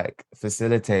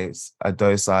facilitates a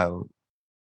docile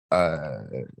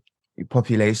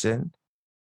population.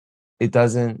 It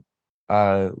doesn't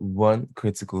want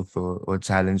critical thought or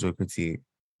challenge or critique,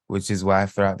 which is why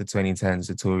throughout the 2010s,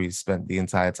 the Tories spent the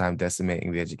entire time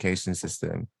decimating the education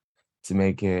system to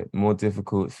make it more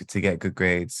difficult to get good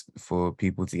grades for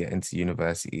people to get into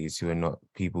universities who are not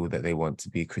people that they want to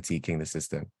be critiquing the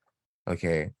system.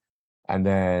 Okay. And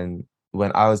then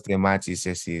when I was doing my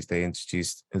GCSEs, they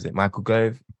introduced, was it Michael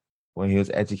Gove? When he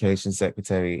was education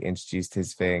secretary, introduced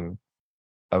his thing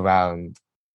around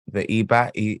the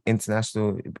EBAC,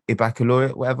 International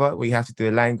Baccalaureate, whatever, where you have to do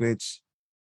a language,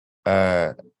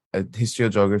 a history or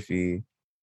geography,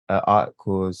 art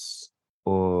course,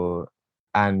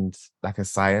 and a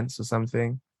science or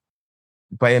something.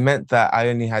 but it meant that I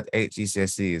only had 8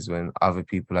 GCSEs when other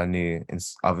people I knew in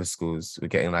other schools were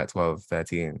getting like 12,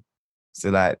 13. So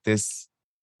like this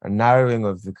a narrowing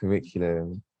of the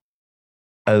curriculum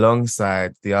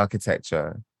alongside the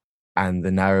architecture and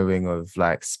the narrowing of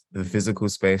like the physical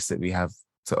space that we have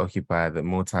to occupy, that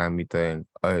more time we don't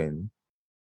own,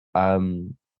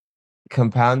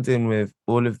 compounding with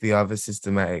all of the other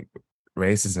systematic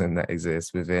racism that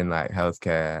exists within like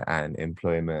healthcare and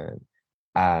employment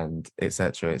and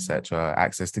etc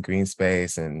access to green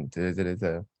space and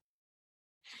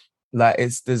like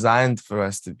it's designed for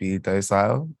us to be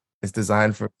docile. It's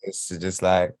designed for us to just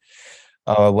like,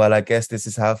 oh well, I guess this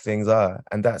is how things are,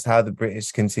 and that's how the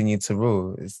British continue to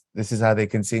rule. This is how they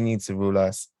continue to rule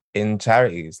us in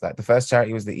charities. Like the first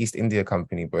charity was the East India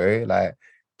Company, bro. Like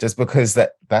just because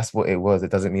that's what it was, it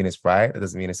doesn't mean it's right. It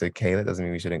doesn't mean it's okay. That doesn't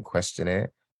mean we shouldn't question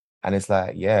it. And it's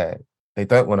like, yeah, they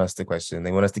don't want us to question.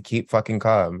 They want us to keep fucking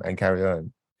calm and carry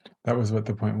on. That was what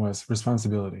the point was.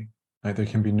 Responsibility. Right? There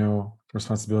can be no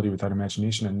responsibility without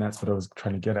imagination. And that's what I was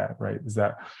trying to get at, right? Is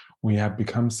that we have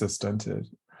become so stunted.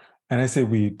 And I say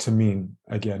we to mean,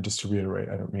 again, just to reiterate,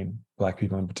 I don't mean Black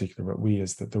people in particular, but we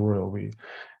as the royal we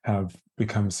have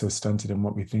become so stunted in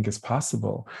what we think is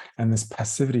possible. And this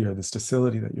passivity or this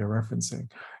docility that you're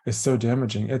referencing is so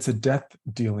damaging. It's a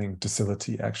death-dealing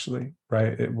docility, actually,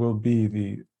 right? It will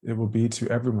be to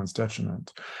everyone's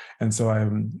detriment. And so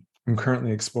I'm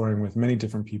currently exploring with many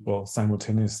different people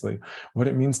simultaneously what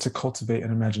it means to cultivate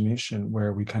an imagination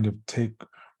where we kind of take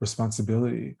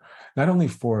responsibility, not only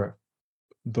for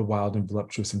the wild and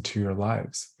voluptuous interior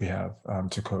lives we have,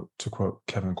 to quote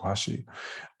Kevin Quashie,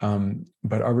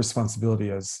 but our responsibility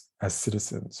as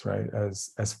citizens, right,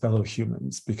 as fellow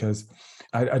humans, because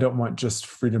I don't want just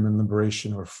freedom and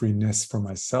liberation or freeness for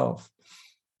myself.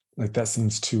 Like that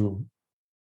seems too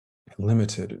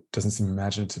limited. It doesn't seem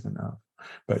imaginative enough.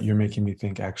 But you're making me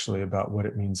think actually about what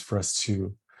it means for us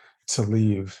to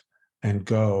leave and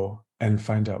go and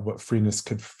find out what freeness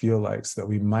could feel like, so that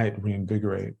we might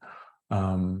reinvigorate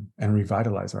and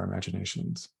revitalize our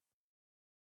imaginations,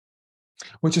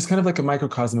 which is kind of like a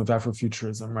microcosm of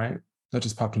Afrofuturism, right? That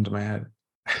just popped into my head,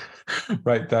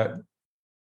 right? That,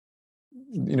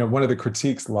 you know, one of the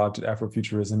critiques lodged at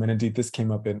Afrofuturism, and indeed this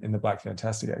came up in the Black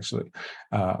Fantastic, actually,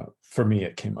 for me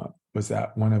it came up, was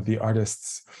that one of the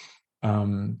artists,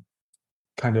 kind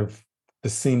of the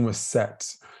scene was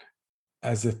set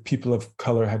as if people of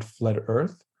color had fled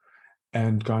Earth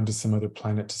and gone to some other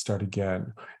planet to start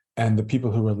again. And the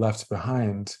people who were left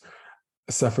behind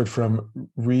suffered from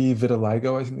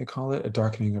revitiligo, I think they call it, a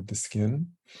darkening of the skin.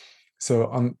 So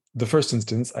on the first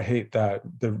instance, I hate that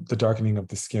the darkening of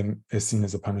the skin is seen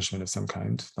as a punishment of some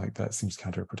kind. Like that seems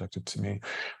counterproductive to me.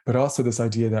 But also this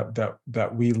idea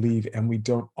that we leave and we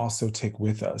don't also take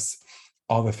with us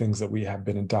all the things that we have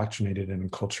been indoctrinated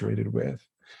and enculturated with.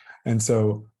 And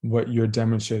so what you're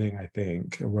demonstrating, I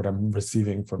think, or what I'm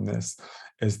receiving from this,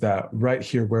 is that right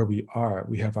here where we are,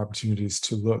 we have opportunities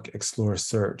to look, explore,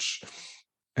 search,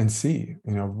 and see,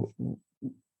 you know,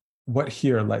 what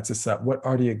here lights us up, what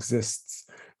already exists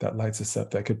that lights us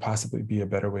up that could possibly be a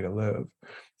better way to live,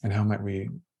 and how might we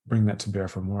bring that to bear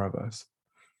for more of us.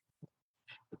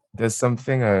 There's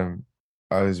something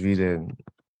I was reading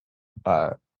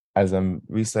as I'm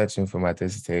researching for my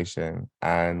dissertation,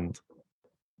 and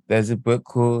there's a book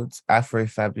called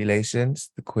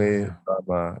Afrofabulations, the queer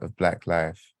drama of Black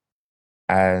life.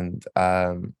 And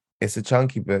it's a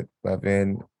chunky book, but I've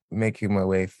been making my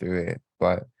way through it.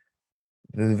 But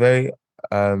the very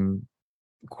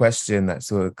question that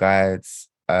sort of guides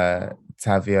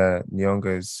Tavia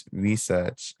Nyong'o's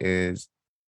research is,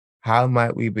 how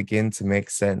might we begin to make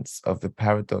sense of the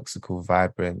paradoxical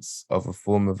vibrance of a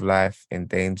form of life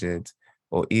endangered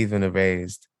or even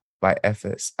erased by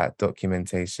efforts at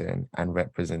documentation and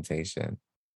representation?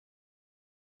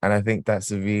 And I think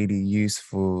that's a really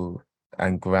useful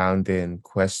and grounding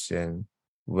question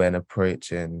when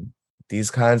approaching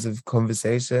these kinds of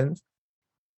conversations,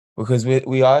 because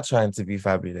we are trying to be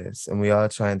fabulous and we are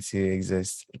trying to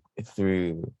exist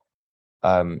through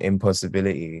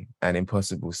impossibility and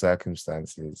impossible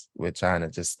circumstances. We're trying to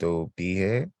just still be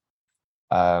here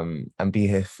and be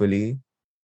here fully.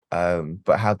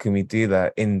 But how can we do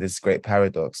that in this great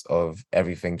paradox of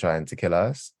everything trying to kill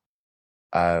us?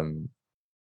 And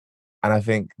I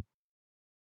think,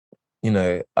 you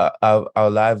know, our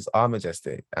lives are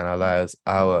majestic, and our lives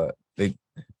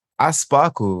I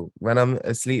sparkle when I'm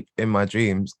asleep in my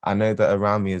dreams. I know that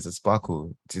around me is a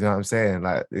sparkle. Do you know what I'm saying?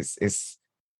 Like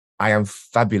I am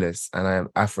fabulous, and I am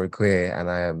Afro queer, and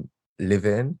I am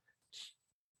living.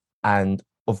 And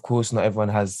of course, not everyone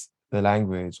has the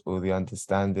language or the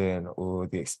understanding or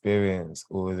the experience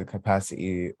or the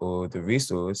capacity or the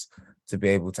resource to be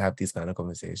able to have these kind of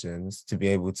conversations, to be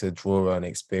able to draw on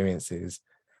experiences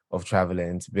of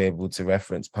traveling, to be able to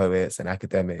reference poets and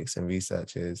academics and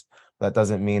researchers. That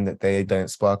doesn't mean that they don't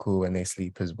sparkle when they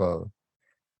sleep as well.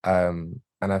 And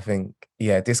I think,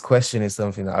 yeah, this question is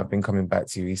something that I've been coming back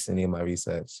to recently in my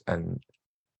research. And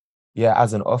yeah,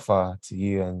 as an offer to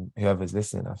you and whoever's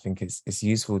listening, I think it's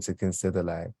useful to consider,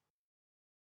 like,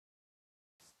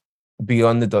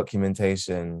 beyond the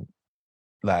documentation,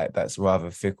 like that's rather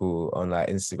fickle on like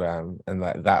Instagram and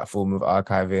like that form of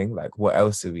archiving, like what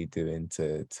else are we doing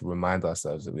to remind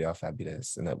ourselves that we are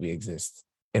fabulous and that we exist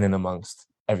in and amongst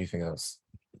everything else?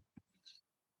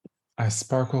 I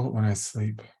sparkle when I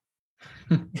sleep.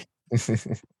 It's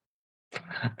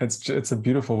a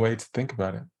beautiful way to think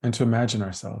about it and to imagine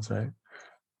ourselves, right?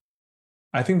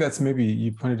 I think that's, maybe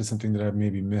you pointed to something that I've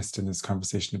maybe missed in this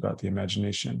conversation about the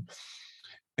imagination,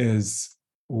 is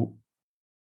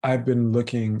I've been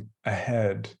looking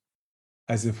ahead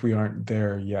as if we aren't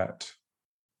there yet.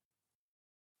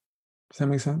 Does that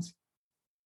make sense?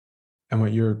 And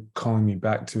what you're calling me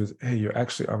back to is, hey, you're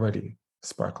actually already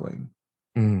sparkling.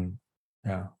 Mm.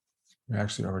 Yeah, you're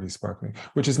actually already sparkling,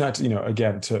 which is not,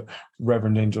 again, to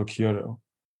Reverend Angel Kyoto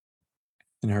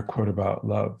in her quote about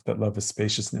love, that love is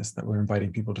spaciousness, that we're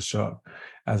inviting people to show up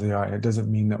as they are. It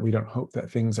doesn't mean that we don't hope that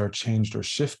things are changed or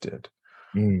shifted.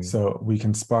 So we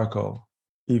can sparkle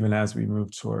even as we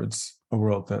move towards a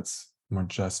world that's more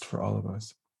just for all of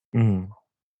us.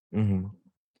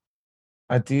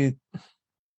 I do.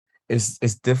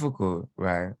 It's difficult,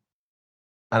 right?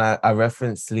 And I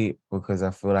reference sleep because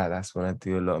I feel like that's when I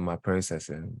do a lot of my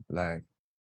processing. Like,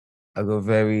 I got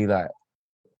very like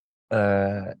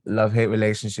love-hate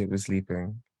relationship with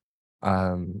sleeping.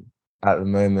 At the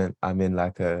moment, I'm in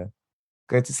like a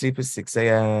go to sleep at 6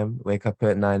 a.m., wake up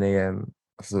at 9 a.m.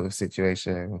 sort of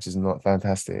situation, which is not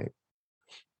fantastic.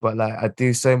 But like I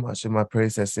do so much of my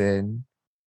processing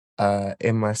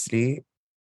in my sleep.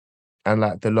 And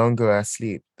like the longer I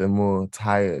sleep, the more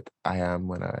tired I am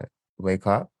when I wake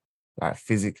up, like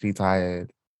physically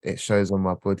tired. It shows on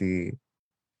my body.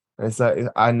 And it's like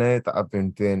I know that I've been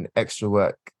doing extra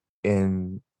work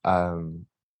in the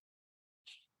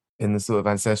sort of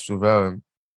ancestral realm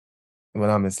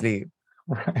when I'm asleep.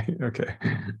 Right. Okay.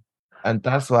 And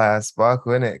that's why I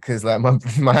sparkle in it, because like my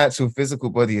my actual physical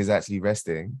body is actually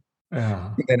resting.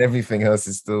 Yeah. And everything else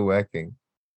is still working.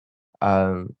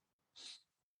 Um,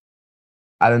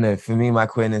 I don't know. For me, my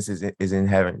queerness is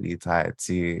inherently tied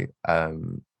to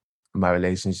my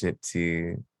relationship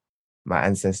to my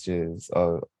ancestors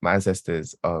of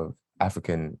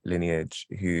African lineage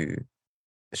who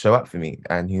show up for me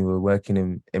and who were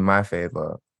working in my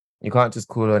favor. You can't just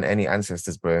call on any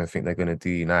ancestors, bro, and think they're gonna do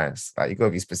you nice. Like you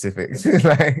gotta be specific.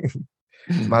 Like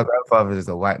my grandfather is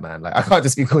a white man. Like I can't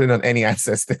just be calling on any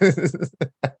ancestors.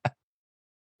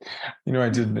 I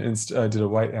did a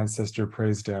white ancestor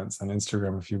praise dance on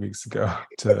Instagram a few weeks ago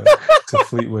to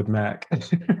Fleetwood Mac. How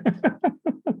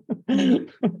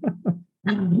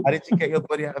did you get your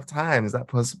body out of time? Is that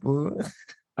possible?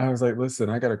 I was like, listen,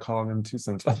 I gotta call on him too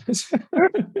sometimes.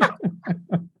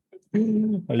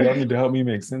 Y'all need to help me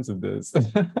make sense of this. I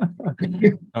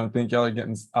don't think y'all are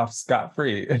getting off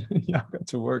scot-free. Y'all got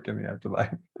to work in the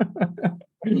afterlife.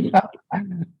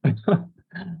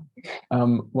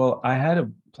 Well, I had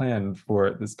a plan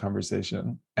for this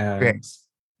conversation, and Great.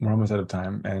 we're almost out of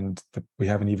time, and we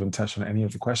haven't even touched on any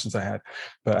of the questions I had.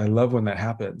 But I love when that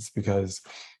happens because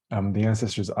the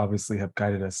ancestors obviously have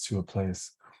guided us to a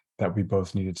place that we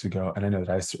both needed to go, and I know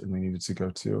that I certainly needed to go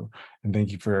to. And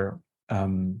thank you for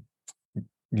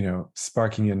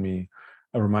sparking in me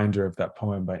a reminder of that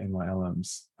poem by Inwa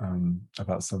Ellams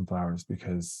about sunflowers,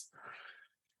 because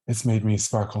it's made me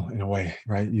sparkle in a way,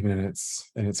 right? Even in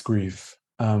its grief.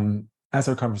 As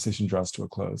our conversation draws to a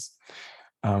close,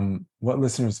 what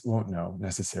listeners won't know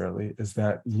necessarily is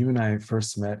that you and I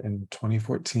first met in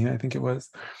 2014, I think it was,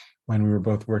 when we were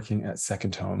both working at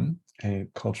Second Home, a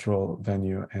cultural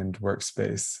venue and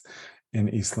workspace in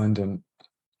East London.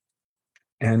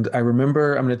 And I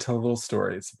remember, I'm going to tell a little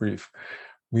story. It's brief.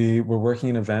 We were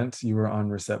working an event. You were on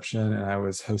reception and I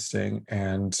was hosting.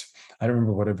 And I don't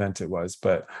remember what event it was,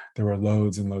 but there were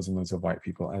loads and loads and loads of white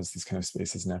people, as these kind of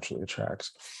spaces naturally attract.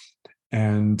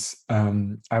 And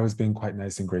I was being quite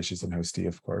nice and gracious and hosty,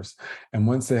 of course. And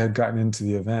once they had gotten into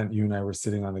the event, you and I were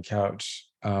sitting on the couch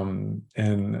in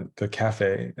the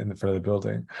cafe in the front of the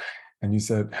building. And you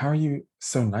said, "How are you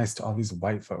so nice to all these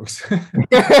white folks?" And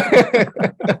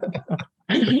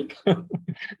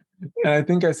I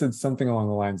think I said something along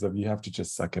the lines of, "You have to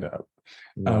just suck it up."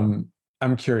 Yeah.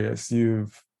 I'm curious,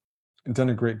 you've done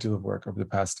a great deal of work over the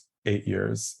past 8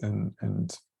 years,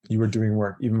 and you were doing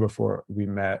work even before we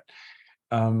met.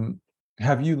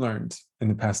 Have you learned in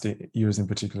the past 8 years in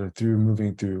particular, through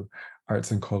moving through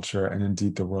arts and culture and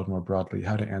indeed the world more broadly,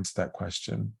 how to answer that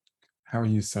question? How are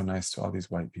you so nice to all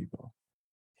these white people?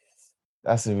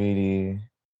 That's a really,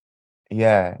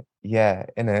 yeah,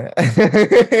 innit?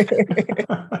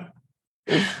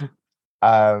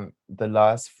 The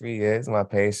last 3 years, my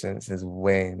patience has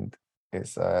waned.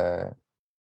 It's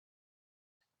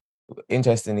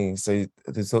interestingly, so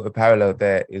the sort of parallel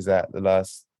there is that the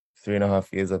last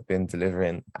 3.5 years I've been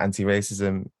delivering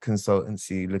anti-racism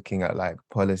consultancy, looking at like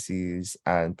policies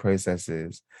and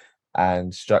processes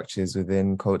and structures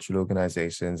within cultural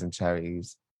organizations and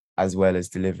charities, as well as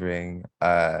delivering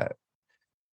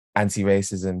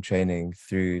anti-racism training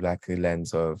through like a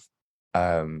lens of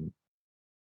um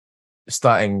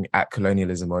starting at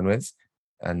colonialism onwards,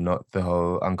 and not the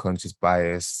whole unconscious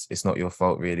bias, it's not your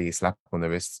fault really, slap on the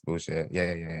wrist bullshit.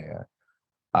 Yeah.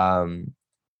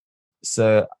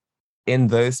 So in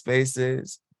those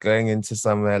spaces, going into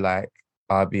somewhere like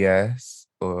RBS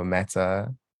or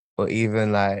Meta, or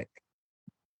even like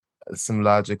some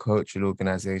larger cultural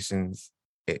organizations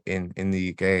in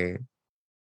the UK,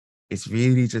 it's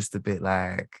really just a bit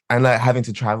like, and like having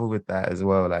to travel with that as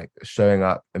well, like showing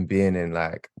up and being in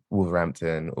like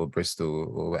Wolverhampton or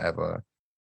Bristol or whatever.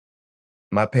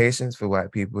 My patience for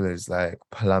white people is like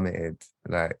plummeted,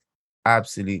 like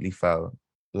absolutely fell.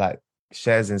 Like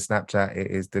shares in Snapchat,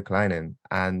 it is declining.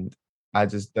 And I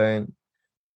just don't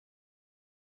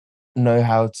know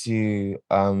how to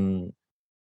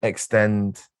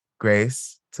extend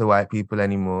grace to white people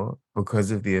anymore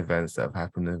because of the events that have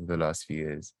happened over the last few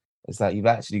years. It's like you've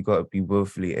actually got to be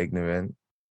willfully ignorant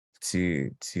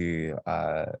to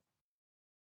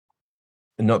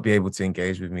not be able to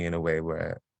engage with me in a way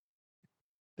where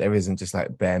there isn't just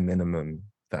like bare minimum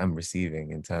that I'm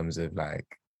receiving in terms of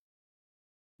like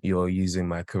you're using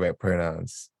my correct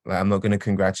pronouns. Like I'm not going to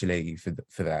congratulate you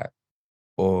for that,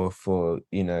 or for,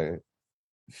 you know,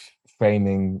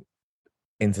 framing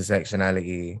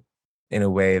intersectionality in a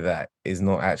way that is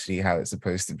not actually how it's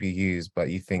supposed to be used, but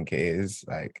you think it is.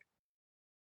 Like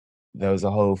there was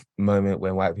a whole moment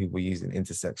when white people using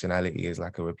intersectionality as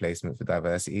like a replacement for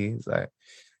diversity. It's like,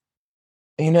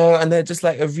 you know, and they're just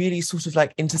like a really sort of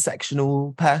like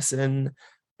intersectional person,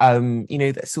 you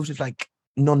know, that's sort of like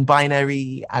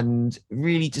non-binary and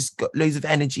really just got loads of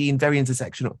energy and very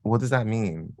intersectional. What does that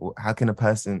mean? How can a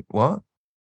person, what?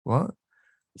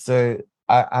 So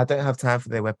I don't have time for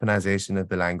their weaponization of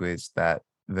the language that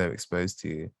they're exposed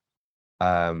to.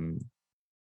 Um,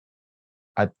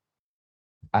 I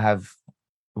I have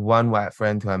one white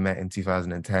friend who I met in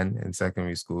 2010 in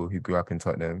secondary school who grew up in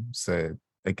Tottenham. So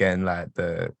again, like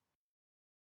the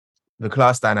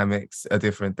class dynamics are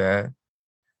different there.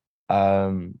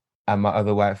 And my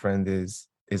other white friend is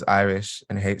Irish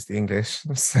and hates the English.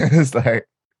 So it's like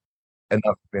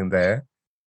enough been there.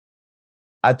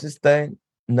 I just don't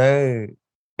know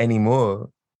anymore.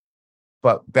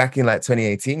 But back in like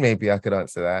 2018, maybe I could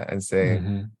answer that and say,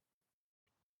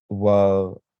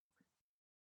 well,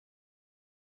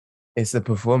 it's a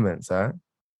performance, huh?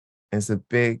 It's a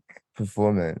big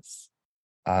performance.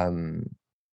 Um,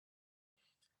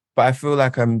 but I feel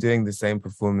like I'm doing the same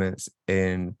performance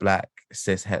in Black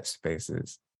cis het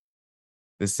spaces.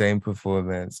 The same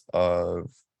performance of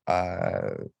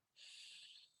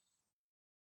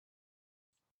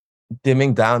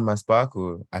dimming down my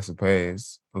sparkle, I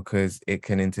suppose, because it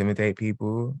can intimidate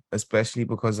people, especially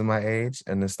because of my age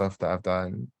and the stuff that I've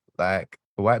done. Like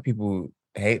white people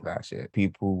hate that shit.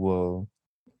 People will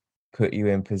put you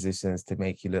in positions to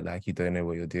make you look like you don't know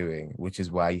what you're doing, which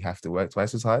is why you have to work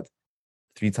twice as hard,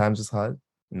 3 times as hard,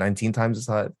 19 times as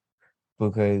hard,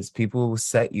 because people will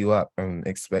set you up and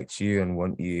expect you and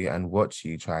want you and watch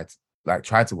you try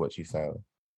to watch you fail.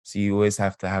 So you always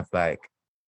have to have like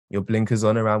your blinkers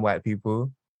on around white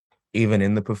people. Even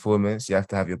in the performance, you have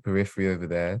to have your periphery over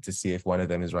there to see if one of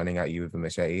them is running at you with a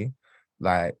machete.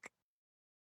 Like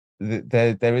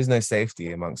there is no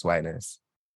safety amongst whiteness.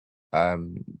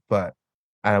 But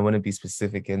I want to be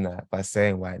specific in that by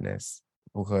saying whiteness,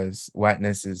 because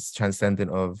whiteness is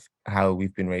transcendent of how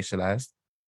we've been racialized.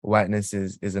 Whiteness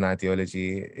is an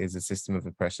ideology, is a system of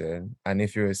oppression. And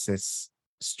if you're a cis,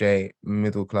 straight,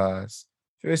 middle class,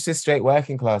 if you're a cis, straight,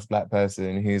 working class Black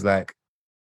person who's like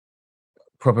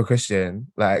proper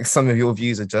Christian, like some of your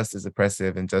views are just as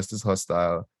oppressive and just as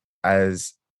hostile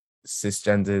as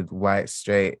cisgendered, white,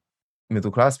 straight,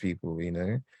 middle class people, you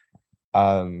know?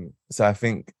 So I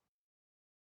think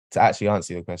to actually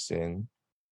answer your question,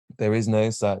 there is no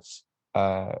such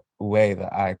way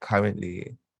that I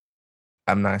currently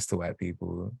I'm nice to white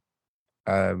people.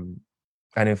 And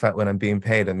in fact, when I'm being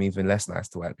paid, I'm even less nice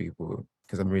to white people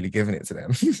because I'm really giving it to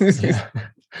them. Yeah.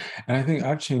 And I think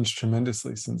I've changed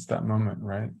tremendously since that moment,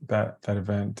 right? That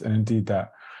event. And indeed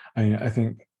I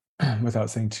think without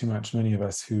saying too much, many of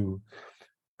us who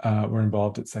were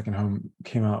involved at Second Home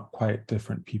came out quite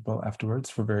different people afterwards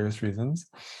for various reasons.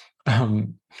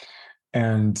 And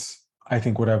I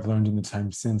think what I've learned in the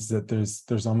time since is that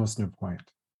there's almost no point,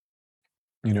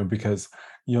 because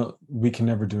we can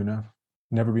never do enough,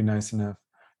 never be nice enough,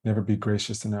 never be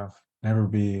gracious enough, never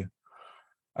be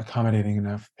accommodating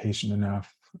enough, patient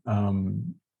enough.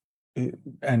 And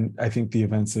I think the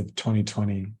events of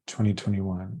 2020,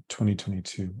 2021,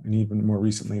 2022, and even more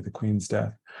recently, the Queen's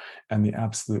death and the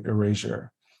absolute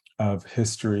erasure of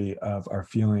history, of our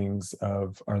feelings,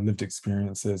 of our lived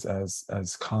experiences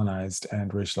as colonized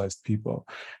and racialized people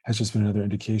has just been another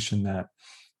indication that,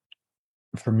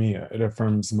 for me, it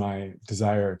affirms my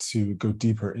desire to go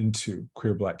deeper into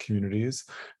queer Black communities,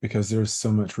 because there's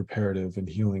so much reparative and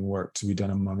healing work to be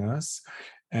done among us.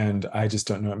 And I just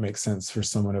don't know it makes sense for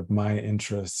someone of my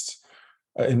interests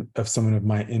and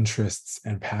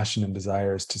passion and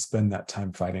desires to spend that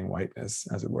time fighting whiteness,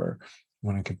 as it were,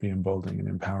 when it could be emboldening and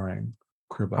empowering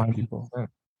queer Black people.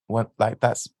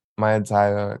 That's my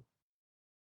entire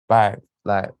bag.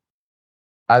 Like,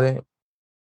 I don't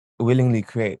willingly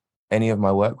create any of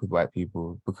my work with white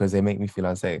people because they make me feel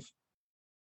unsafe.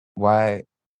 Why?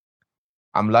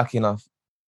 I'm lucky enough.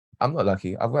 I'm not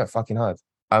lucky. I've worked fucking hard.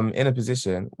 I'm in a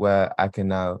position where I can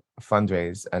now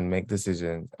fundraise and make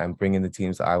decisions and bring in the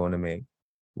teams that I want to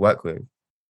work with.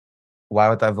 Why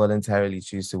would I voluntarily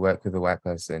choose to work with a white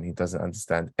person who doesn't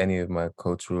understand any of my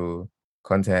cultural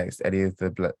context, any of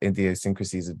the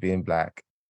idiosyncrasies of being Black,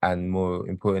 and more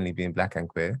importantly, being Black and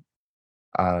queer?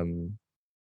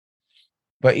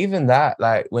 But even that,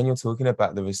 like, when you're talking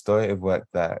about the restorative work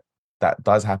that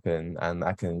does happen, and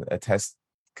I can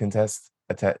contest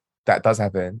that does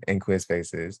happen in queer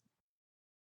spaces,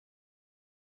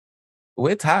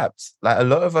 we're tapped. Like, a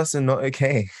lot of us are not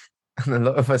okay. And a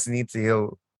lot of us need to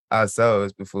heal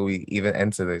ourselves before we even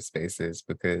enter those spaces,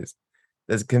 because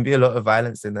there can be a lot of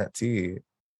violence in that too.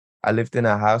 I lived in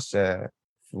a house share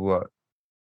for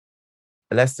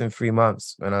less than 3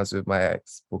 months when I was with my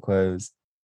ex, because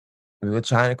we were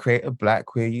trying to create a Black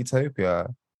queer utopia.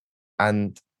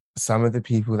 And some of the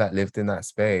people that lived in that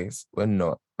space were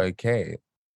not okay.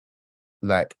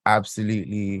 Like,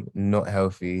 absolutely not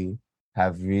healthy,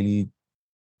 have really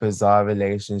bizarre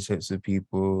relationships with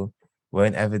people,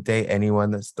 won't ever date anyone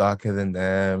that's darker than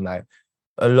them, like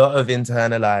a lot of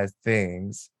internalized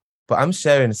things. But I'm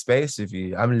sharing a space with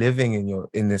you. I'm living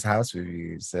in this house with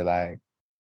you. So, like,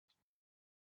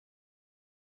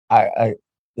 I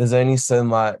there's only so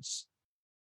much.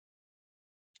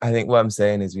 I think what I'm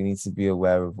saying is we need to be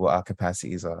aware of what our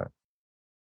capacities are.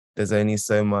 There's only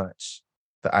so much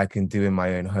that I can do in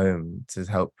my own home to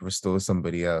help restore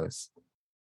somebody else.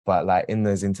 But, like, in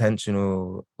those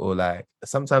intentional or, like,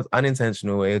 sometimes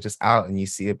unintentional, where you're just out and you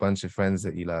see a bunch of friends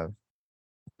that you love,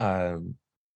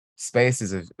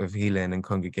 spaces of healing and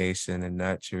congregation and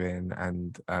nurturing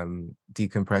and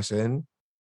decompression,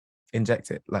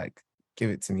 inject it. Like, give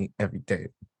it to me every day.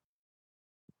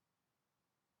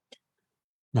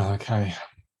 Malachi,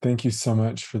 thank you so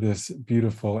much for this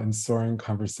beautiful and soaring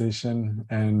conversation.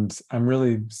 And I'm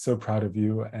really so proud of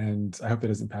you. And I hope that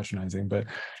isn't patronizing, but,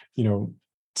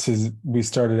 we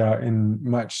started out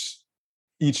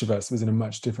each of us was in a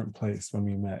much different place when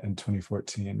we met in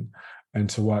 2014. And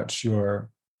to watch your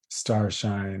star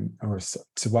shine, or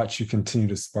to watch you continue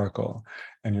to sparkle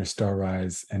and your star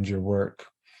rise and your work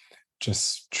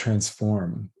just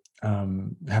transform,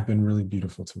 have been really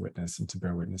beautiful to witness and to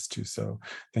bear witness to. So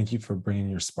thank you for bringing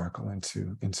your sparkle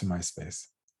into my space.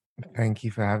 Thank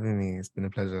you for having me. It's been a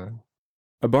pleasure.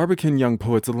 A Barbican Young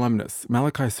Poets alumnus,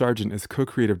 Malachi Sargent is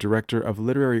co-creative director of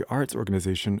literary arts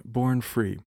organization Born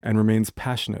Free, and remains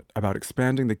passionate about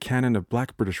expanding the canon of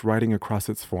Black British writing across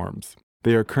its forms.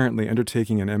 They are currently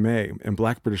undertaking an MA in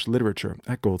Black British literature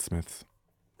at Goldsmiths.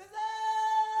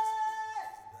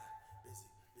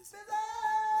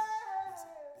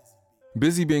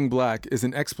 Busy Being Black is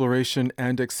an exploration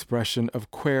and expression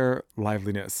of queer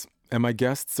liveliness, and my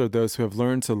guests are those who have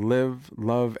learned to live,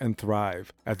 love, and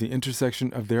thrive at the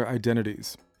intersection of their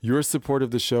identities. Your support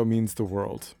of the show means the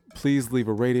world. Please leave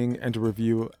a rating and a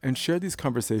review and share these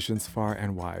conversations far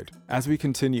and wide as we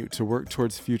continue to work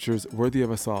towards futures worthy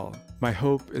of us all. My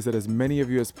hope is that as many of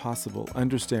you as possible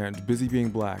understand Busy Being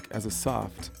Black as a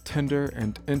soft, tender,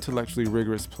 and intellectually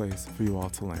rigorous place for you all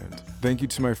to land. Thank you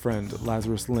to my friend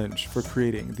Lazarus Lynch for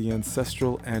creating the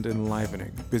ancestral and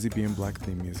enlivening Busy Being Black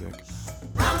theme music.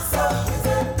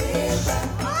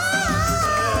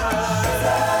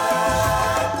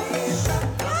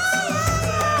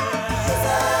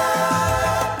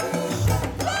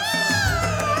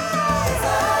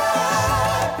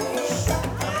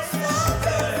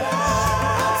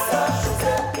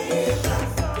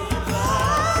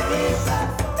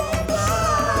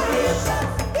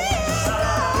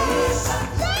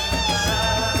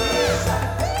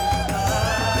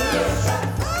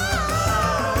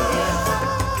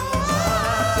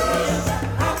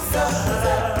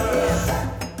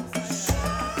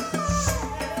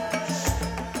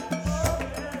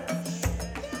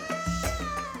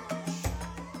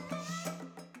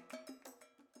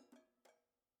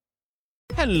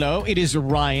 Hello, it is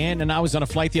Ryan, and I was on a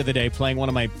flight the other day playing one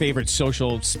of my favorite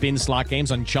social spin slot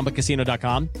games on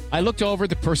ChumbaCasino.com. I looked over at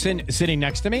the person sitting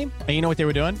next to me, and you know what they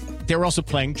were doing? They were also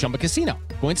playing Chumba Casino.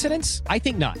 Coincidence? I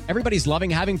think not. Everybody's loving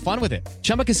having fun with it.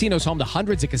 Chumba Casino is home to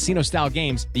hundreds of casino-style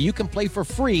games that you can play for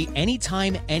free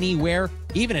anytime, anywhere,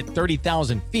 even at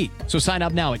 30,000 feet. So sign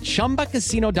up now at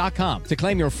ChumbaCasino.com to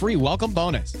claim your free welcome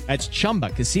bonus. That's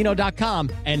ChumbaCasino.com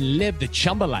and live the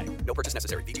Chumba life. No purchase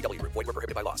necessary. VGW Group. Void were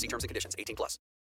prohibited by law. See terms and conditions. 18+.